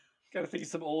 Gotta think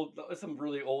of some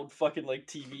really old fucking like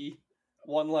TV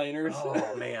one-liners.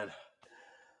 Oh man.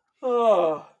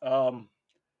 Oh, The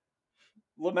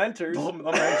Lamenters.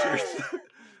 Lamenters.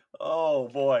 Oh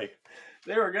boy.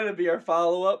 They were gonna be our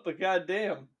follow-up, but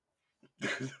goddamn.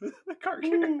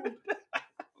 Carcass.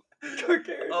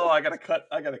 Oh, I gotta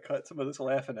cut some of this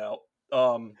laughing out.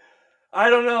 I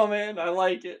don't know, man. I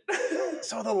like it.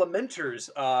 So the Lamenters,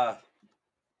 oh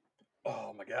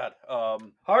my god.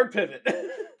 Hard pivot.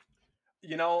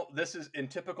 You know, this is in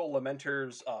typical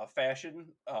Lamenters fashion.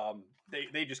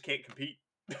 They just can't compete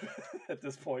at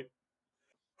this point.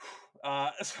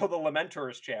 So the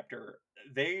Lamentors chapter,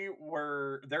 they're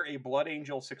a Blood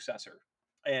Angel successor,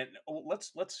 and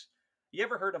let's you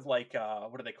ever heard of like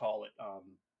what do they call it?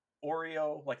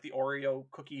 Oreo, like the Oreo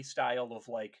cookie style of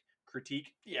like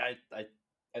critique. Yeah, I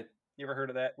You ever heard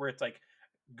of that? Where it's like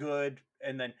good,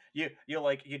 and then you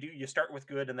start with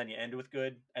good, and then you end with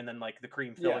good, and then like the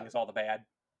cream filling yeah. is all the bad,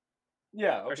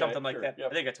 Yeah, or okay, something like sure. that. I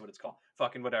Yep. think that's what it's called.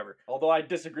 Fucking whatever. Although I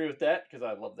disagree with that because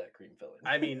I love that cream filling.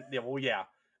 I mean, yeah, well, yeah,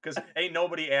 because ain't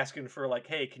nobody asking for like,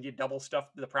 hey, can you double stuff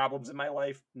the problems in my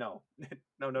life? No,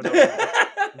 no.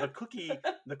 The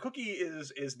cookie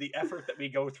is the effort that we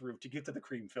go through to get to the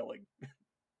cream filling.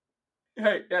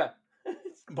 Right, yeah.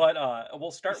 But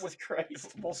we'll start Jesus with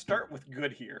Christ.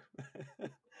 good here.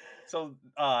 So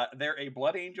they're a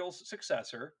Blood Angels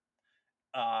successor,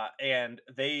 and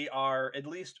they are, at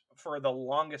least for the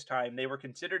longest time, they were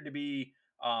considered to be.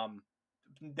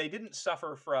 They didn't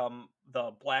suffer from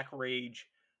the Black Rage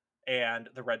and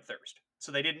the Red Thirst,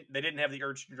 so they didn't have the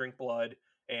urge to drink blood,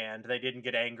 and they didn't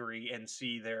get angry and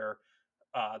see their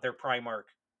Primarch.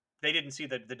 They didn't see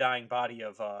the dying body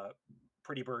of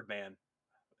Pretty Birdman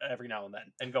every now and then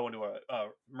and go into a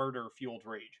murder fueled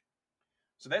rage.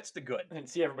 So that's the good. And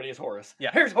see everybody as Horus. Yeah.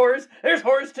 Here's Horus. There's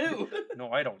Horus too.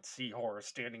 No, I don't see Horus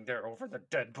standing there over the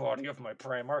dead body of my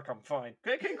Primarch. I'm fine.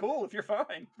 Okay, cool. If you're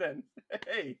fine, then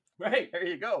hey, Right. there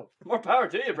you go. More power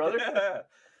to you, brother.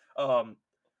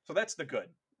 So that's the good.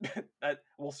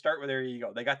 We'll start with, there you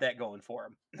go. They got that going for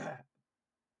them.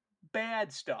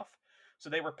 Bad stuff. So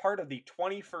they were part of the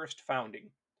 21st founding,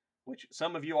 which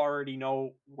some of you already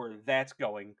know where that's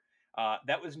going.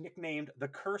 That was nicknamed the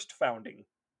Cursed Founding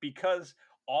because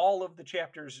all of the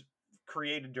chapters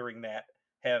created during that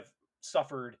have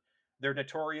suffered. They're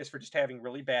notorious for just having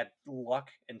really bad luck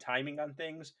and timing on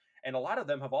things, and a lot of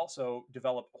them have also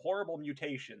developed horrible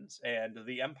mutations, and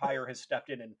the Empire has stepped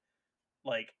in and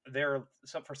like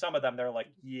for some of them they're like,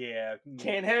 yeah,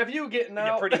 Can't have you getting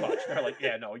yeah, out. pretty much. They're like,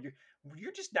 yeah, no,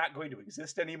 you're just not going to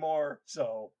exist anymore.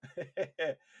 So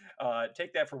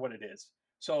take that for what it is.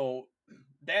 So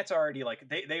that's already like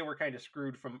they were kind of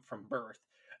screwed from birth.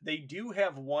 They do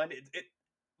have one.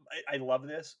 I love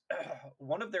this.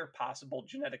 One of their possible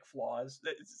genetic flaws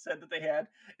that it said that they had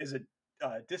is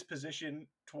a disposition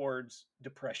towards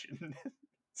depression.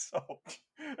 So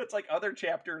it's like other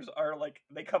chapters are like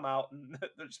they come out and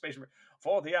the space marine,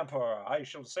 for the emperor I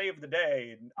shall save the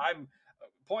day, and I'm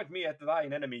point me at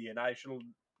thine enemy and I shall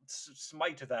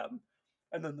smite them.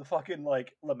 And then the fucking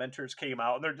like lamenters came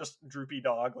out and they're just droopy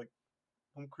dog like,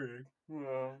 okay,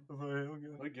 Well, okay,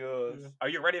 I guess. are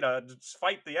you ready to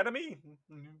fight the enemy?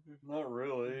 Not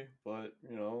really, but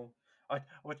you know.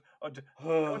 What,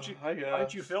 don't you I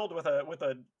aren't you guess. filled with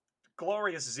a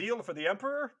glorious zeal for the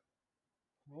emperor?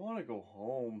 I want to go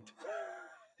home.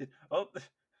 Well,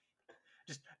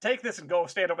 just take this and go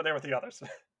stand over there with the others.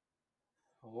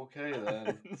 Okay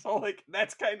then. So like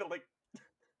that's kind of like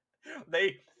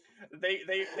they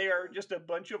they are just a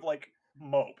bunch of like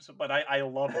mopes, but I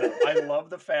love them. I love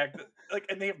the fact that like,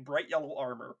 and they have bright yellow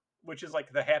armor, which is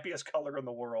like the happiest color in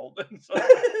the world. And so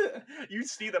like, you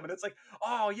see them and it's like,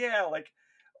 oh yeah, like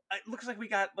it looks like we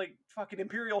got like fucking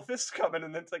Imperial fists coming,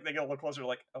 and then it's like they get a little closer,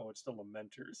 like, oh, it's the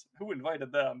Lamenters. Who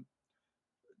invited them?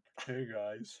 Hey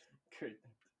guys. Great.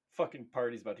 Fucking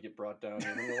party's about to get brought down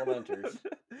here from the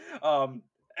Lamenters.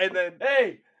 And then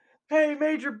Hey,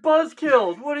 Major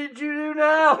Buzzkills, what did you do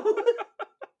now?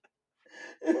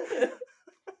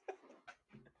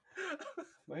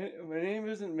 my name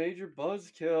isn't Major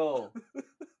Buzzkill.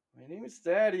 My name is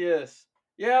Thaddeus.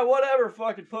 Yeah, whatever,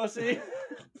 fucking pussy.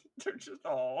 they're just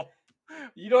all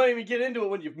You don't even get into it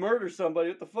when you murder somebody.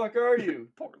 What the fuck are you?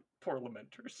 poor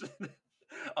Lamenters.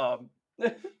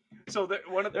 So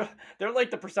one of they're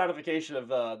like the personification of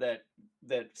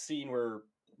that scene where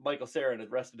Michael Cera in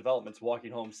Arrested Development's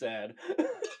walking home sad.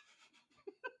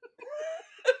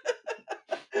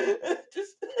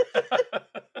 Just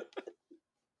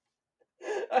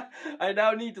I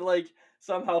now need to like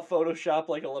somehow Photoshop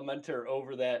like a Lamenter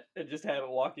over that and just have it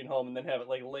walking home and then have it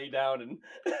like lay down and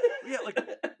yeah, like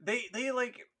they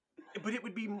like, but it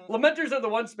would be Lamenters are the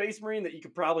one Space Marine that you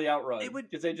could probably outrun. It would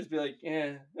because they'd just be like,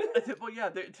 yeah. well, yeah,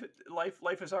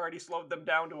 life has already slowed them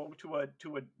down to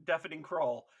a deafening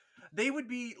crawl. They would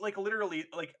be like literally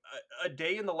like a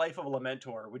day in the life of a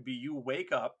Lamentor would be you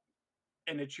wake up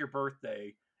and it's your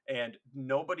birthday and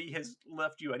nobody has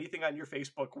left you anything on your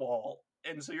Facebook wall,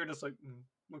 and so you're just like,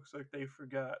 looks like they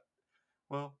forgot.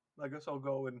 Well, I guess I'll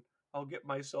go and I'll get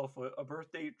myself a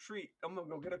birthday treat. I'm gonna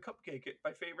go get a cupcake at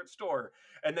my favorite store.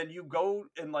 And then you go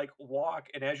and like walk,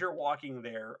 and as you're walking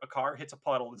there, a car hits a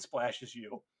puddle and splashes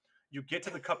you. You get to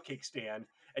the cupcake stand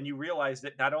and you realize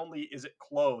that not only is it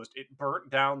closed, it burnt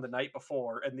down the night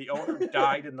before, and the owner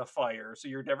died in the fire. So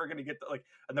you're never gonna get the like,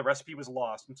 and the recipe was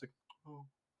lost. And it's like, oh,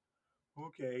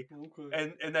 okay.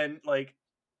 And then like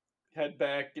Head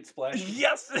back, get splashed.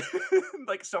 yes,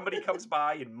 like somebody comes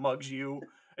by and mugs you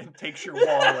and takes your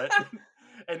wallet,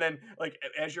 and then like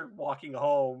as you're walking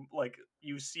home, like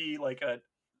you see like a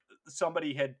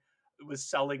somebody had was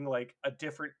selling like a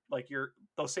different like your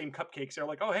those same cupcakes. They're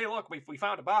like, oh hey, look, we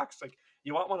found a box. Like,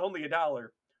 you want one? Only $1.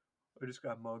 I just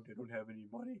got mugged. I don't have any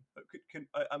money.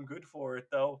 I'm good for it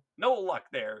though. No luck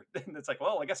there. And it's like,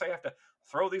 well, I guess I have to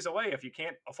throw these away if you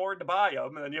can't afford to buy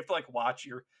them. And then you have to like watch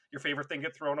your favorite thing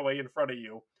get thrown away in front of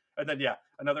you. And then yeah,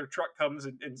 another truck comes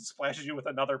and splashes you with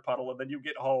another puddle, and then you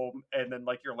get home, and then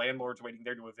like your landlord's waiting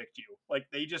there to evict you. Like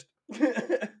they just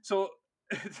so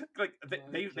like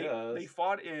they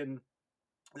fought in,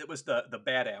 it was the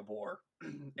Bad Ab War,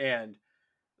 and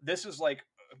this is like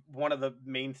one of the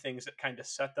main things that kind of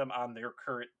set them on their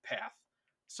current path.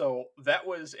 So that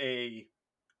was a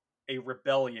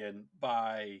rebellion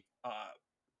by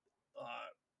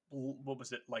what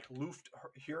was it, like Luft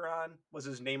Huron was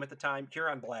his name at the time,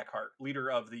 Huron Blackheart, leader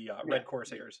of the Red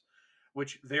Corsairs,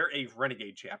 which they're a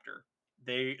renegade chapter.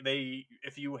 They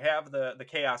if you have the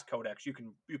Chaos Codex, you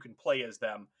can play as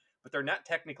them, but they're not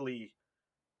technically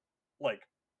like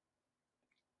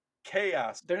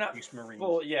chaos. They're not Space Marines.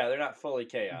 they're not fully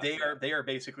chaos. They are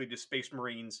basically just Space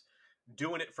Marines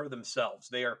doing it for themselves.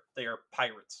 They are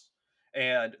pirates,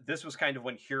 and this was kind of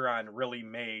when Huron really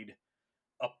made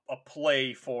a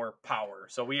play for power.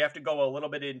 So we have to go a little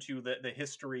bit into the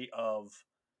history of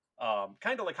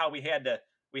kind of like how we had to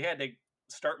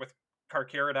start with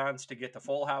Carcharodons to get to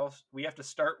Full House. We have to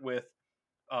start with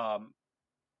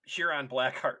Huron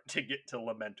Blackheart to get to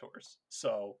Lamentors.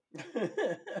 So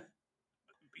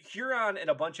Huron and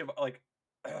a bunch of like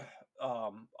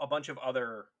a bunch of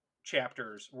other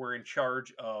chapters were in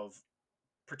charge of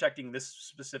protecting this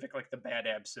specific like the Bad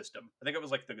Ab system. I think it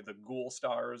was like the Ghoul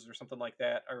Stars or something like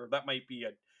that, or that might be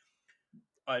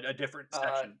a different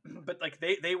section. But like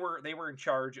they were in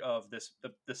charge of this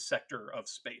sector of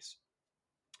space,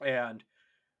 and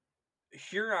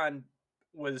Huron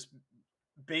was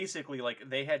basically like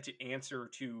they had to answer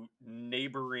to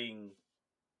neighboring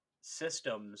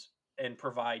systems and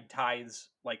provide tithes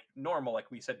like normal,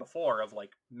 like we said before, of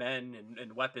like men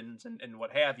and weapons and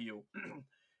what have you.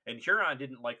 And Huron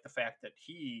didn't like the fact that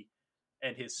he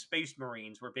and his space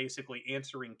marines were basically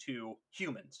answering to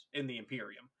humans in the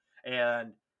Imperium.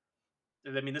 And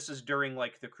I mean, this is during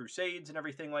like the Crusades and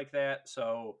everything like that.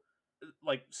 So,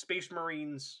 like space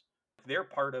marines, they're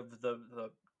part of the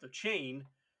chain,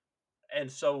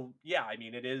 and so yeah, I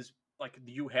mean, it is like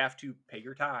you have to pay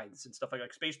your tithes and stuff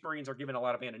like Space Marines are given a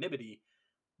lot of anonymity,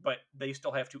 but they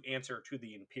still have to answer to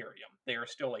the Imperium. They are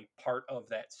still a part of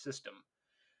that system.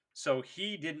 So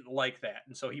he didn't like that,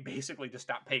 and so he basically just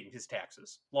stopped paying his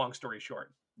taxes. Long story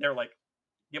short, they're like,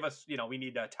 "Give us, we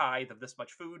need a tithe of this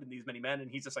much food and these many men," and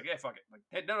he's just like, "Yeah, fuck it. Like,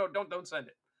 hey, no, don't send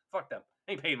it. Fuck them.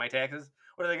 I ain't paying my taxes.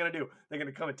 What are they gonna do? They're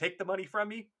gonna come and take the money from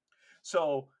me?"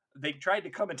 So they tried to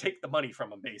come and take the money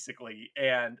from him basically,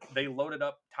 and they loaded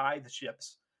up tithe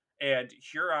ships, and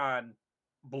Huron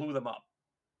blew them up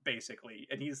basically.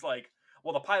 And he's like,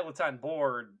 well, the pilots on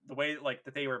board, the way like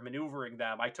that they were maneuvering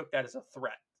them, I took that as a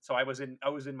threat. So I was in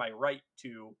my right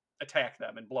to attack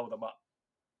them and blow them up.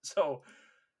 So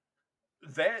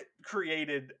that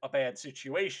created a bad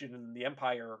situation, and the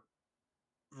Empire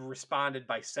responded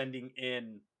by sending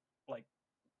in like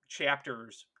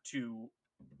chapters to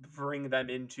bring them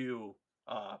into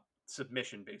uh,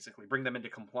 submission, basically bring them into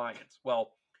compliance.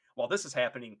 Well, while this is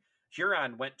happening,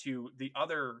 Huron went to the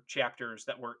other chapters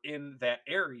that were in that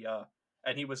area,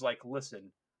 and he was like,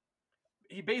 "Listen."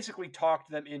 He basically talked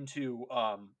them into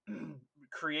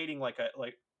creating like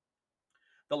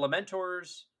the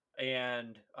Lamentors,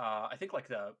 and I think like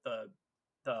the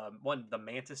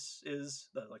mantis is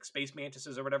the like space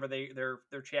mantises or whatever their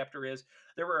chapter is.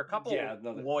 There were a Yeah, couple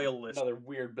another loyalists. another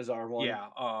weird, bizarre one. Yeah,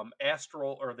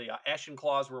 Astral or the Ashen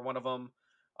Claws were one of them.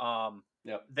 Um,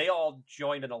 Yep. they all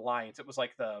joined an alliance. It was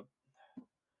like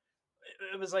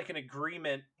an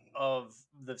agreement of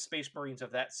the Space Marines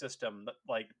of that system that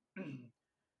like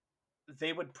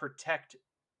they would protect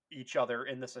each other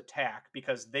in this attack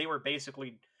because they weren't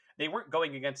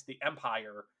going against the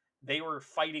Empire. They were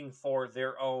fighting for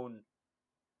their own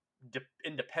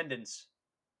independence.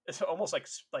 It's almost like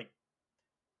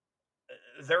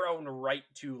their own right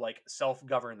to like self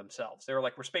govern themselves. They were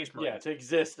like, we're Space Yeah, Marines.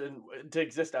 to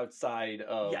exist outside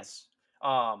of Yes.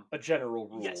 Um, a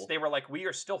general yes, rule. they were like, we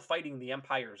are still fighting the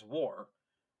Empire's war.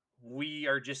 We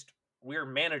are just we're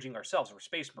managing ourselves. We're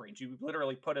Space Marines. You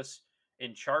literally put us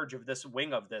in charge of this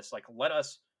wing of this. Like, let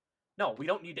us. No, we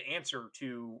don't need to answer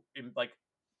to like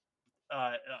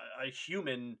a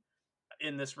human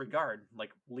in this regard.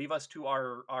 Like, leave us to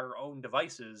our own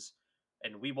devices,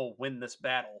 and we will win this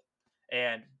battle.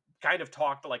 And kind of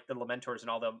talked like the Lamentors and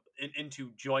all them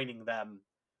into joining them.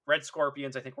 Red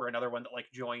Scorpions, I think, were another one that like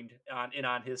joined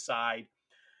on his side.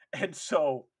 And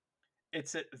so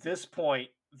it's at this point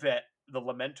that the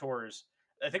Lamentors,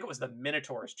 I think it was the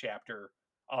Minotaurs chapter,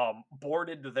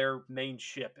 boarded their main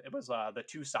ship. It was the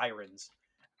two Sirens,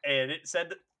 and it said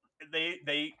that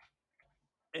they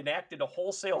enacted a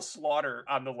wholesale slaughter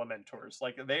on the Lamentors.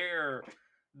 Like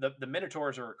the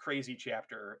Minotaurs are a crazy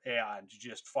chapter and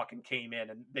just fucking came in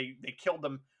and they killed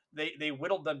them. They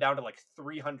whittled them down to like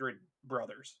 300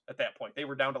 brothers at that point. They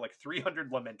were down to like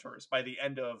 300 Lamentors by the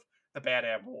end of the Bad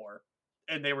Ab War,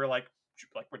 and they were like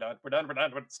we're done.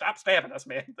 Stop stabbing us,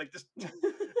 man. Like just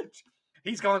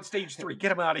he's gone stage 3.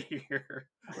 Get him out of here.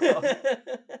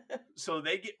 So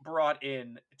they get brought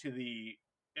in to the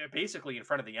basically in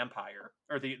front of the Empire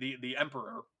or the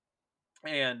Emperor,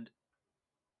 and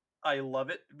I love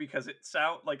it because it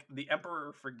sound like the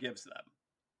Emperor forgives them,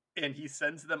 and he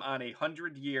sends them on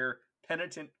 100-year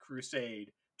penitent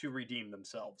crusade to redeem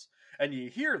themselves. And you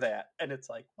hear that, and it's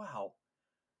like, wow,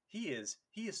 he is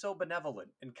so benevolent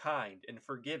and kind and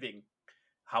forgiving.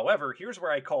 However, here's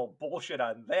where I call bullshit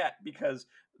on that because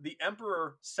the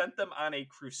Emperor sent them on a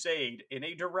crusade in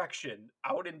a direction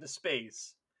out into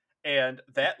space, and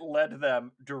that led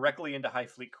them directly into High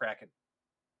Fleet Kraken.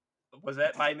 Was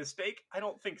that by mistake? I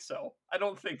don't think so. I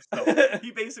don't think so.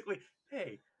 He basically,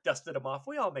 hey, dusted them off.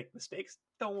 We all make mistakes.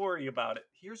 Don't worry about it.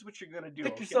 Here's what you're gonna do.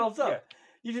 Pick Okay? yourselves Yeah, up.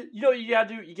 You know what you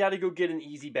gotta do. You gotta go get an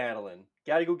easy battle in.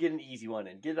 Gotta go get an easy one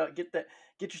in.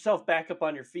 Get yourself back up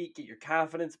on your feet. Get your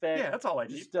confidence back. yeah. That's all I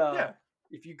need. Just Yeah,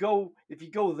 if you go that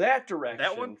that one.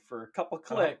 direction for a couple Uh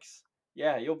huh. clicks,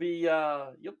 yeah, you'll be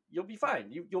fine.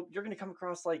 You're gonna come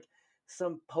across like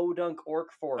some podunk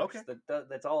orc force Okay.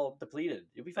 that's all depleted.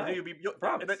 You'll be And then fine. you'll I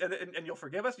promise. and you'll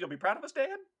forgive us. You'll be proud of us,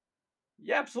 Dan.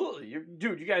 Yeah, absolutely.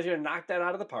 Dude, you guys are gonna knock that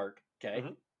out of the park. Okay,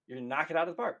 Hmm. you're gonna knock it out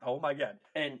of the park. Oh my god.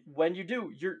 And when you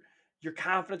do, your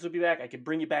confidence will be back. I can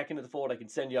bring you back into the fold. I can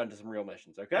send you on to some real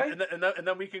missions. Okay. And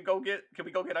then we can go get. Can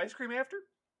we go get ice cream after?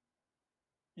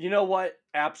 You know what?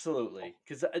 Absolutely.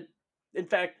 Because, in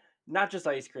fact, not just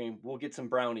ice cream. We'll get some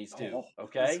brownies too. Oh,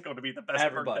 this is Okay. going to be the best birthday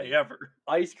Everybody. ever.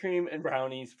 Ice cream and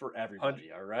brownies for Hundred.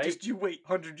 everybody. All right. Just you wait.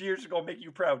 100 years is gonna make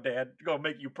you proud, Dad. Gonna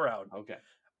make you proud. Okay.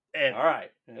 And All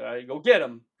right. Go get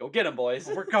them. Go get them, boys.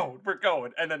 we're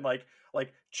going. And then like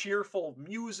cheerful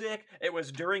music. It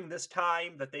was during this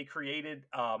time that they created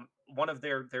one of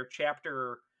their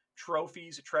chapter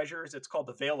trophies, treasures. It's called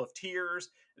the Veil of Tears.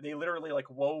 They literally like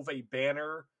wove a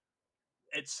banner.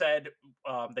 It said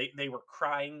they were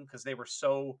crying because they were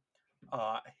so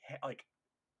like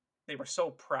they were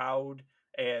so proud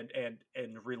and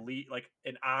really like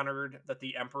and honored that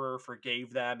the emperor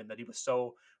forgave them and that he was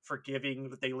so forgiving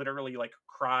that they literally like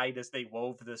cried as they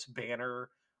wove this banner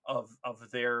of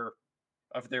their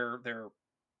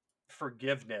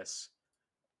forgiveness.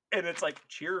 And it's like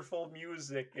cheerful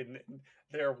music and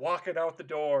they're walking out the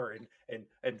door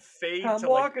and fade I'm to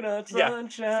like walking on yeah fade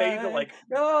to sunshine. like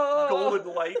No.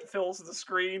 golden light fills the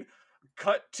screen.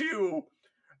 Cut to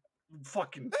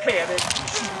fucking panic,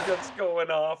 machine guns going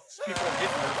off, people are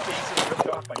getting their faces ripped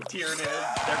off by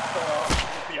Tyranids, they're cut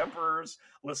off, the Emperor's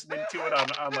listening to it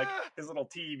on like his little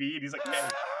TV, and he's like,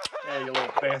 hey, you little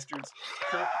bastards,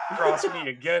 cross me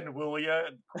again, will ya?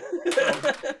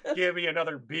 Give me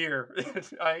another beer.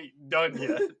 I ain't done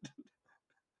yet.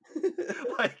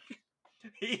 Like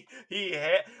he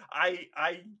had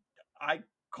I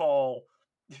call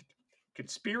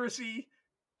conspiracy.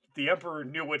 The Emperor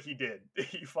knew what he did.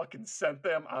 He fucking sent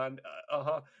them on.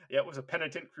 Yeah, it was a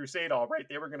penitent crusade, all right.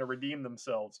 They were going to redeem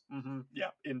themselves. Yeah,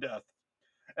 in death.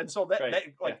 And so that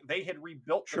Right. like Yeah. they had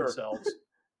rebuilt Sure. themselves,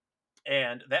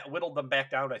 and that whittled them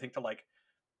back down. I think to like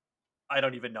I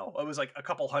don't even know. It was like a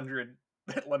couple hundred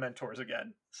Lamentors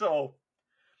again. So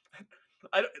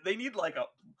they need like a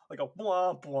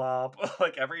womp womp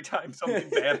like every time something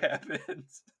bad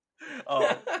happens.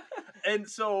 Um, and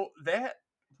so that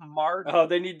marred. Oh,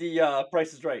 they need the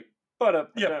Price is Right.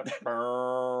 But Yep.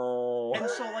 And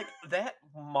so like that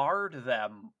marred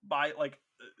them by like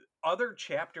other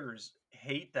chapters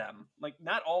hate them. Like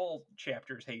not all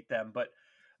chapters hate them, but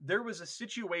there was a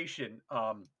situation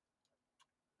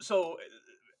so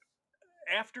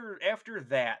after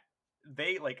that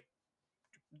they like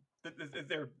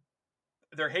they're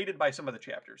they're hated by some of the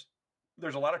chapters.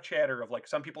 There's a lot of chatter of like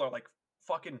some people are like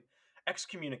fucking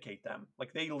excommunicate them.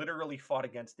 Like they literally fought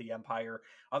against the empire.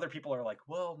 Other people are like,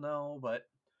 "Well, no, but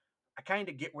I kind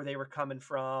of get where they were coming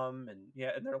from," and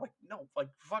yeah, and they're like, "No, like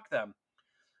fuck them."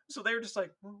 So they're just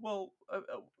like, "Well,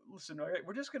 listen, all right,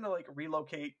 we're just gonna like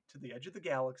relocate to the edge of the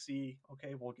galaxy.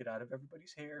 Okay, we'll get out of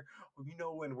everybody's hair. You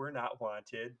know when we're not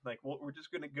wanted. Like, we're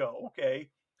just gonna go. Okay."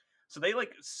 So they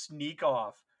like sneak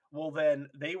off. Well, then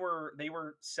they were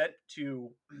sent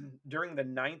to during the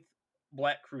Ninth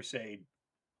Black Crusade.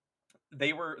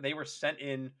 They were sent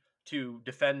in to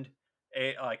defend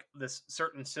a like this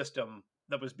certain system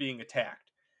that was being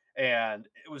attacked, and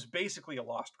it was basically a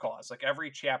lost cause. Like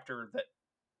every chapter that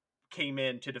came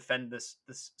in to defend this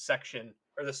section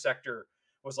or this sector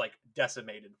was like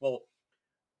decimated. Well,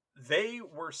 they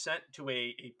were sent to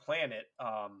a planet,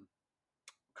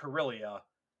 Corellia,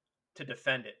 to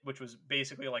defend it, which was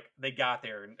basically like they got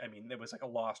there and I mean it was like a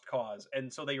lost cause.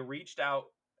 And so they reached out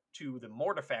to the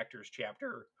Mortifactors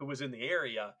chapter who was in the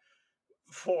area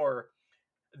for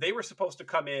they were supposed to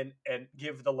come in and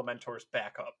give the Lamentors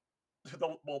backup.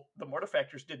 The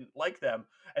Mortifactors didn't like them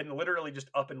and literally just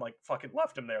up and like fucking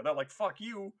left them there. They're like, fuck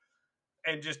you,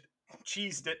 and just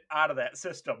cheesed it out of that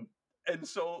system. And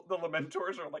so the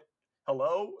Lamentors are like,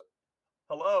 hello?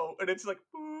 Hello? And it's like,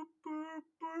 boop,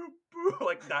 boop, boop, boop,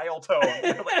 like dial tone.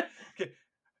 Like, okay,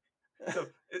 so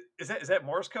is that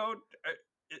Morse code?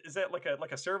 Is that like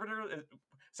a servitor?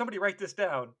 Somebody write this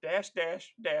down. Dash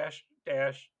dash dash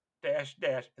dash dash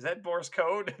dash. Is that Morse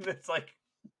code? And it's like,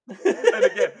 and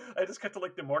again, I just cut to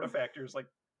like the Mortifactors like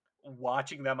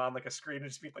watching them on like a screen and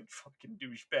just being like fucking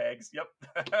douchebags. Yep,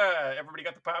 everybody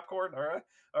got the popcorn.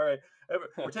 All right.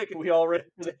 We're taking we all ready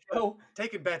for the show.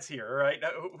 taking bets here. All right,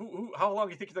 how long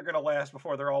do you think they're gonna last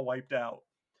before they're all wiped out?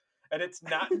 And it's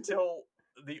not until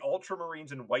the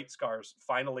Ultramarines and White Scars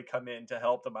finally come in to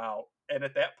help them out. And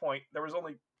at that point, there was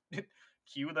only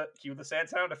cue the sad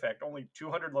sound effect. Only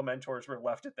 200 Lamentors were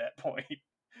left at that point.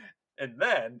 And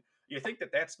then you think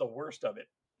that that's the worst of it.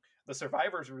 The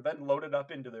survivors were then loaded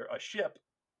up into a ship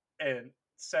and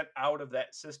sent out of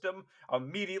that system,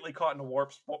 immediately caught in a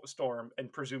warp storm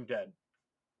and presumed dead.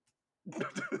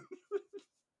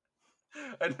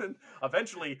 And then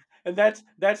eventually, and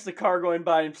that's the car going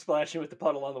by and splashing with the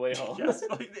puddle on the way home. yes,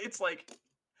 it's like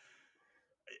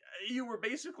you were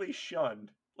basically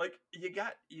shunned. Like you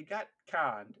got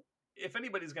conned. If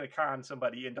anybody's gonna con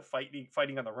somebody into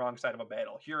fighting on the wrong side of a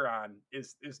battle, Huron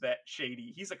is that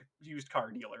shady. He's like a used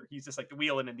car dealer. He's just like the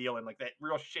wheeling and dealing, like that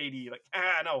real shady. Like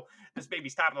no, this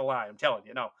baby's top of the line. I'm telling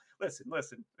you, no. Listen,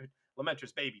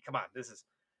 Lamentor's baby. Come on, this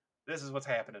is what's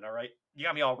happening. All right, you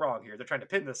got me all wrong here. They're trying to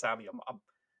pin this on me.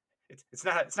 It's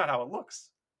not how it looks.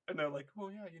 And they're like, oh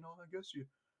yeah, I guess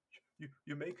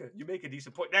you make a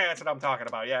decent point. Nah, that's what I'm talking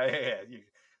about. Yeah.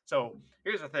 So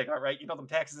here's the thing, all right? You know them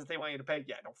taxes that they want you to pay?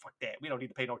 Yeah, no, fuck that. We don't need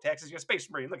to pay no taxes. You're a space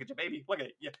marine. Look at you, baby. Look at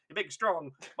you. You big,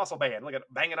 strong muscle band. Look at it,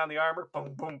 banging on the armor.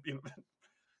 Boom, boom.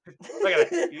 Look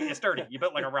at it. You're sturdy. You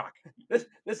built like a rock.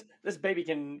 This baby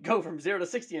can go from 0 to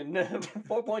 60 in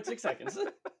 4.6 seconds.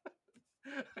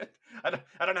 I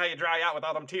don't know how you dry out with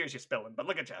all them tears you're spilling, but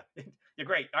look at you. You're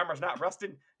great. Armor's not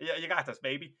rusting. You got this,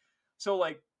 baby. So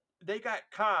like they got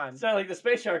conned. It's not like the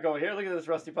space shark over here. Look at this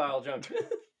rusty pile of junk.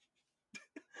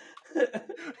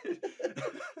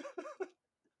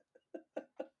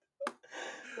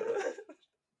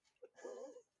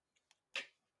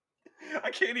 I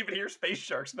can't even hear Space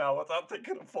Sharks now without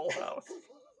thinking of Full House.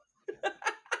 Did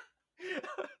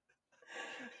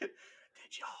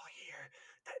y'all hear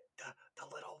that the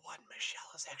little one, Michelle,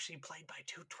 is actually played by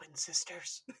two twin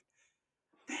sisters?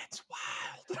 That's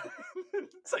wild.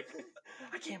 It's like,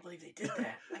 I can't believe they did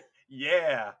that.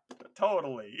 Yeah,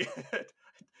 totally.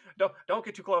 Don't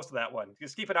get too close to that one.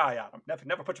 Just keep an eye on him.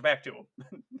 Never put your back to him.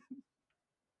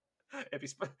 If he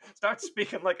starts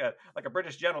speaking like a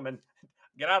British gentleman,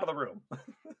 get out of the room.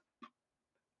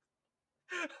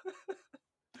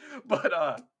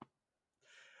 But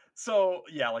so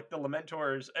yeah, like the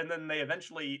Lamentors, and then they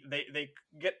eventually they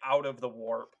get out of the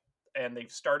warp and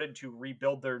they've started to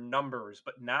rebuild their numbers,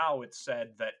 but now it's said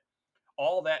that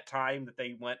all that time that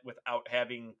they went without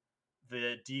having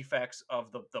the defects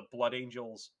of the Blood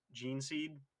Angels gene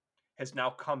seed has now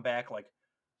come back like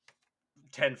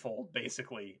tenfold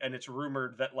basically, and it's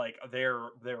rumored that like they're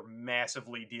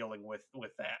massively dealing with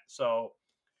that. So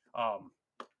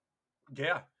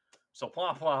yeah, so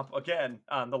plomp plomp again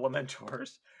on the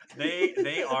Lamentors.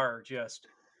 They are just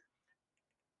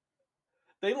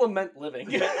They lament living.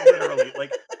 literally,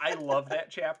 like, I love that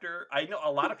chapter. I know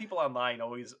a lot of people online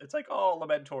always, it's like, oh,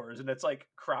 Lamentors, and it's like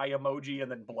cry emoji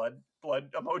and then blood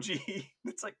emoji.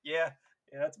 It's like, yeah,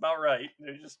 that's about right.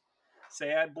 They're just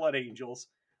sad blood angels.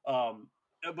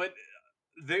 But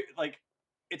they like,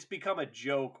 it's become a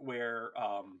joke where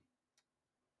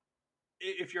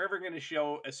if you're ever going to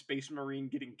show a space marine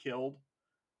getting killed,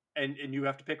 and you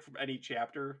have to pick from any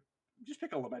chapter, just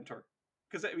pick a Lamentor,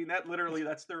 because I mean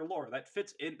that's their lore. That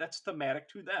fits in. That's thematic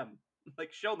to them.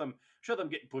 Like show them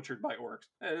getting butchered by orcs.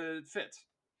 It fits.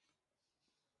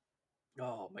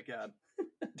 Oh my god.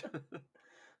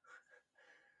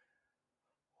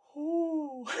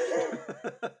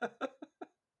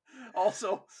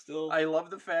 Also, Still, I love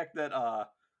the fact that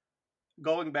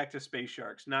going back to space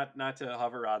sharks, not to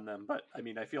hover on them, but I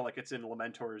mean I feel like it's in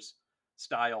Lamentor's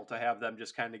style to have them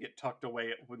just kind of get tucked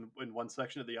away in one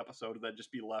section of the episode and then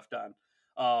just be left on.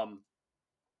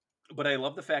 But I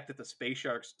love the fact that the space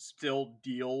sharks still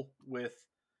deal with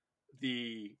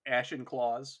the Ashen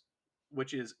Claws,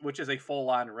 which is a full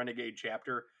on renegade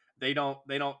chapter. They don't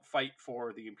fight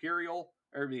for the Imperial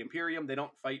or the Imperium. They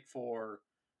don't fight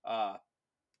uh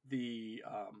the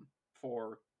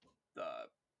for the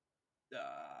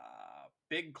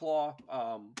Big Claw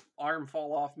arm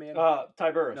fall off man.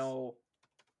 Tiberius. No,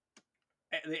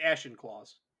 the Ashen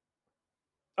Claws.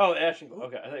 Oh, the Ashen Claw.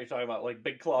 Okay, I thought you were talking about like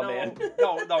Big Claw Man.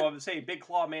 no. I'm saying Big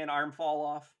Claw Man arm fall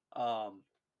off.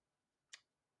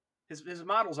 His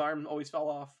model's arm always fell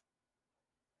off.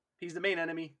 He's the main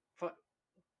enemy.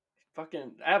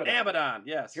 Fucking Abaddon. Abaddon,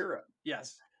 yes. Hero.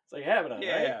 Yes. It's like Abaddon,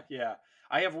 Yeah, right? yeah.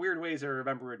 I have weird ways of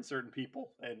remembering certain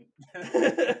people, and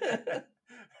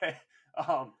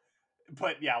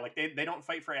but yeah, like they don't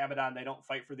fight for Abaddon, they don't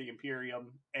fight for the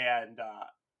Imperium, and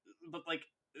but like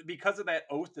because of that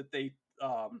oath that they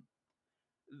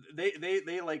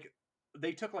like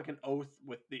they took like an oath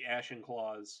with the Ashen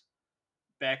Claws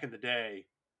back in the day.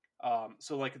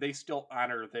 So like they still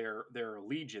honor their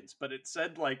allegiance, but it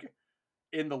said like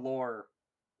in the lore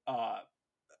uh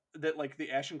that like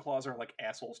the Ashen Claws are like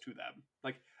assholes to them.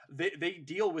 Like they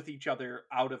deal with each other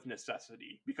out of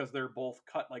necessity because they're both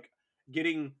cut like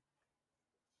getting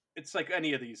it's like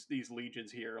any of these legions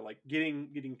here, like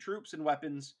getting troops and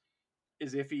weapons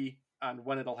is iffy on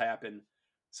when it'll happen.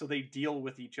 So they deal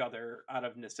with each other out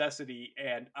of necessity,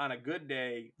 and on a good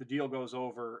day, the deal goes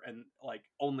over and like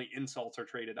only insults are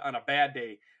traded. On a bad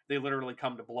day, they literally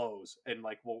come to blows and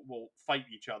like will fight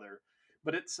each other.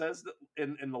 But it says that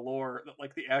in the lore that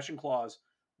like the Ashen Claws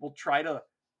will try to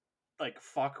like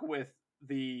fuck with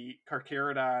the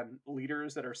Carcharodon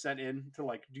leaders that are sent in to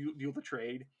like deal the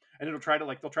trade, and they'll try to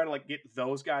like get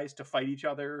those guys to fight each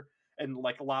other and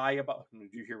like lie about.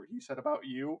 Did you hear what he said about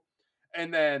you?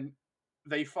 And then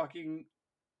they fucking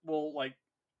will like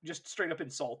just straight up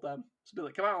insult them. Just be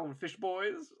like, "Come on, fish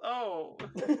boys! Oh,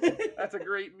 that's a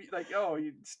great like. Oh,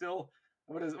 you still."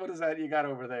 What is that you got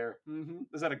over there?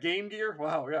 Is that a Game Gear?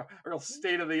 Wow, yeah, real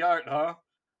state of the art, huh?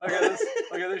 Look at this!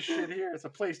 Look at this shit here. It's a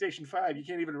PlayStation 5. You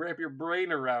can't even wrap your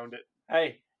brain around it.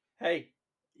 Hey,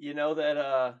 you know that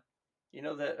at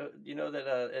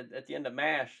the end of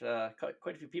MASH,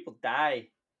 quite a few people die.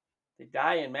 They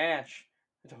die in MASH.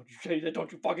 Don't you say that?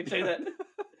 Don't you fucking say that?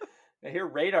 I hear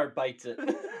Radar bites it.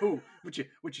 Ooh, would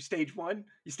you stage 1?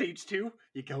 You stage 2?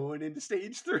 You going into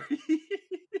stage 3?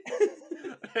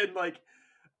 And like,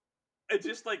 it's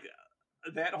just like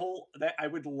that I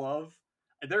would love.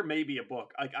 There may be a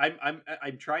book. Like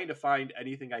I'm trying to find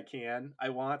anything I can. I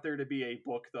want there to be a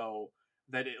book though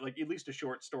that like at least a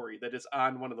short story that is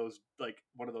on one of those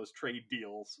trade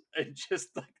deals, and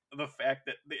just like the fact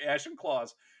that the Ashen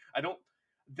Claws,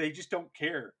 they just don't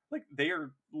care. Like they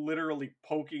are literally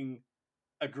poking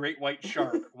a great white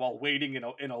shark while wading in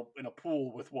a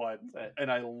pool with one,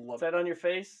 and I love. What's that on your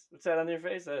face? What's that on your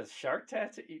face? That is shark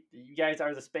tattoo. You guys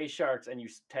are the space sharks, and you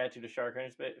tattooed a shark on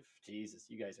your face. Jesus,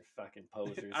 you guys are fucking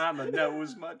posers. On the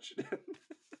nose, much.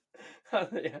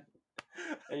 Yeah.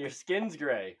 And your skin's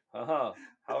gray. How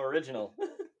original.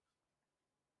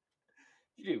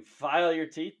 You do file your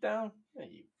teeth down?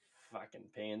 You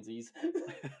fucking pansies.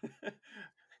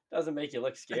 Doesn't make you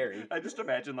look scary. I just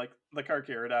imagine like the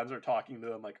Carcharodons are talking to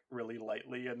them like really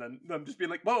lightly, and then them just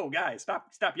being like, "Whoa, guys, stop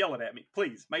yelling at me,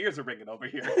 please! My ears are ringing over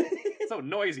here. It's so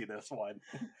noisy, this one."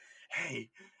 Hey,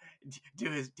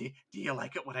 do you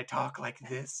like it when I talk like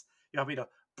this? You want me to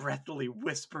breathily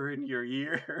whisper in your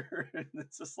ear? And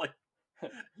it's just like,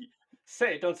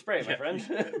 say it, don't spray, my friend.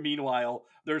 Meanwhile,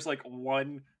 there's like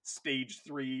one stage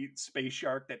 3 space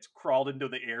shark that's crawled into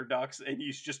the air ducts, and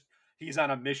he's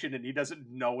on a mission and he doesn't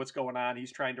know what's going on.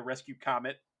 He's trying to rescue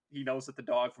Comet. He knows that the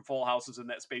dog from Full House is in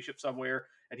that spaceship somewhere,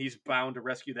 and he's bound to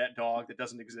rescue that dog that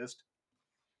doesn't exist.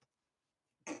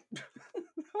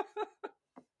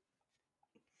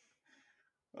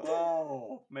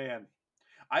 Oh, man.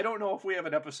 I don't know if we have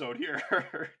an episode here.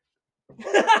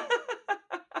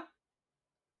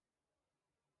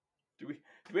 Do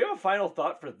we have a final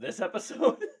thought for this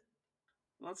episode?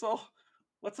 Let's all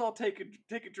take a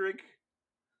drink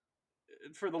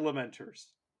for the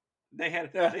Lamenters. They've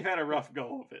had a rough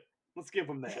go of it. Let's give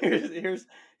them that. Here's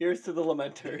to the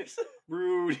Lamenters.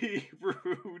 Rudy.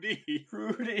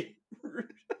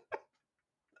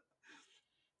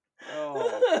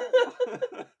 Oh.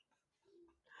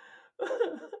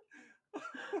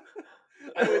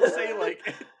 I would say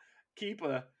like keep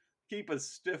a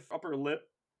stiff upper lip.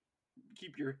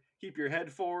 Keep your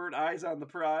head forward, eyes on the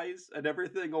prize, and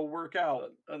everything will work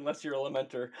out. Unless you're a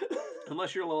Lamentor.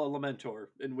 Unless you're a Lamentor,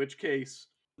 in which case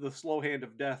the slow hand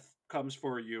of death comes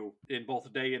for you in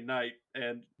both day and night,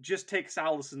 and just take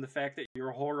solace in the fact that your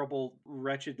horrible,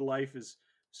 wretched life is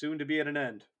soon to be at an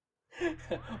end.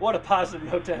 What a positive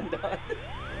note to end on.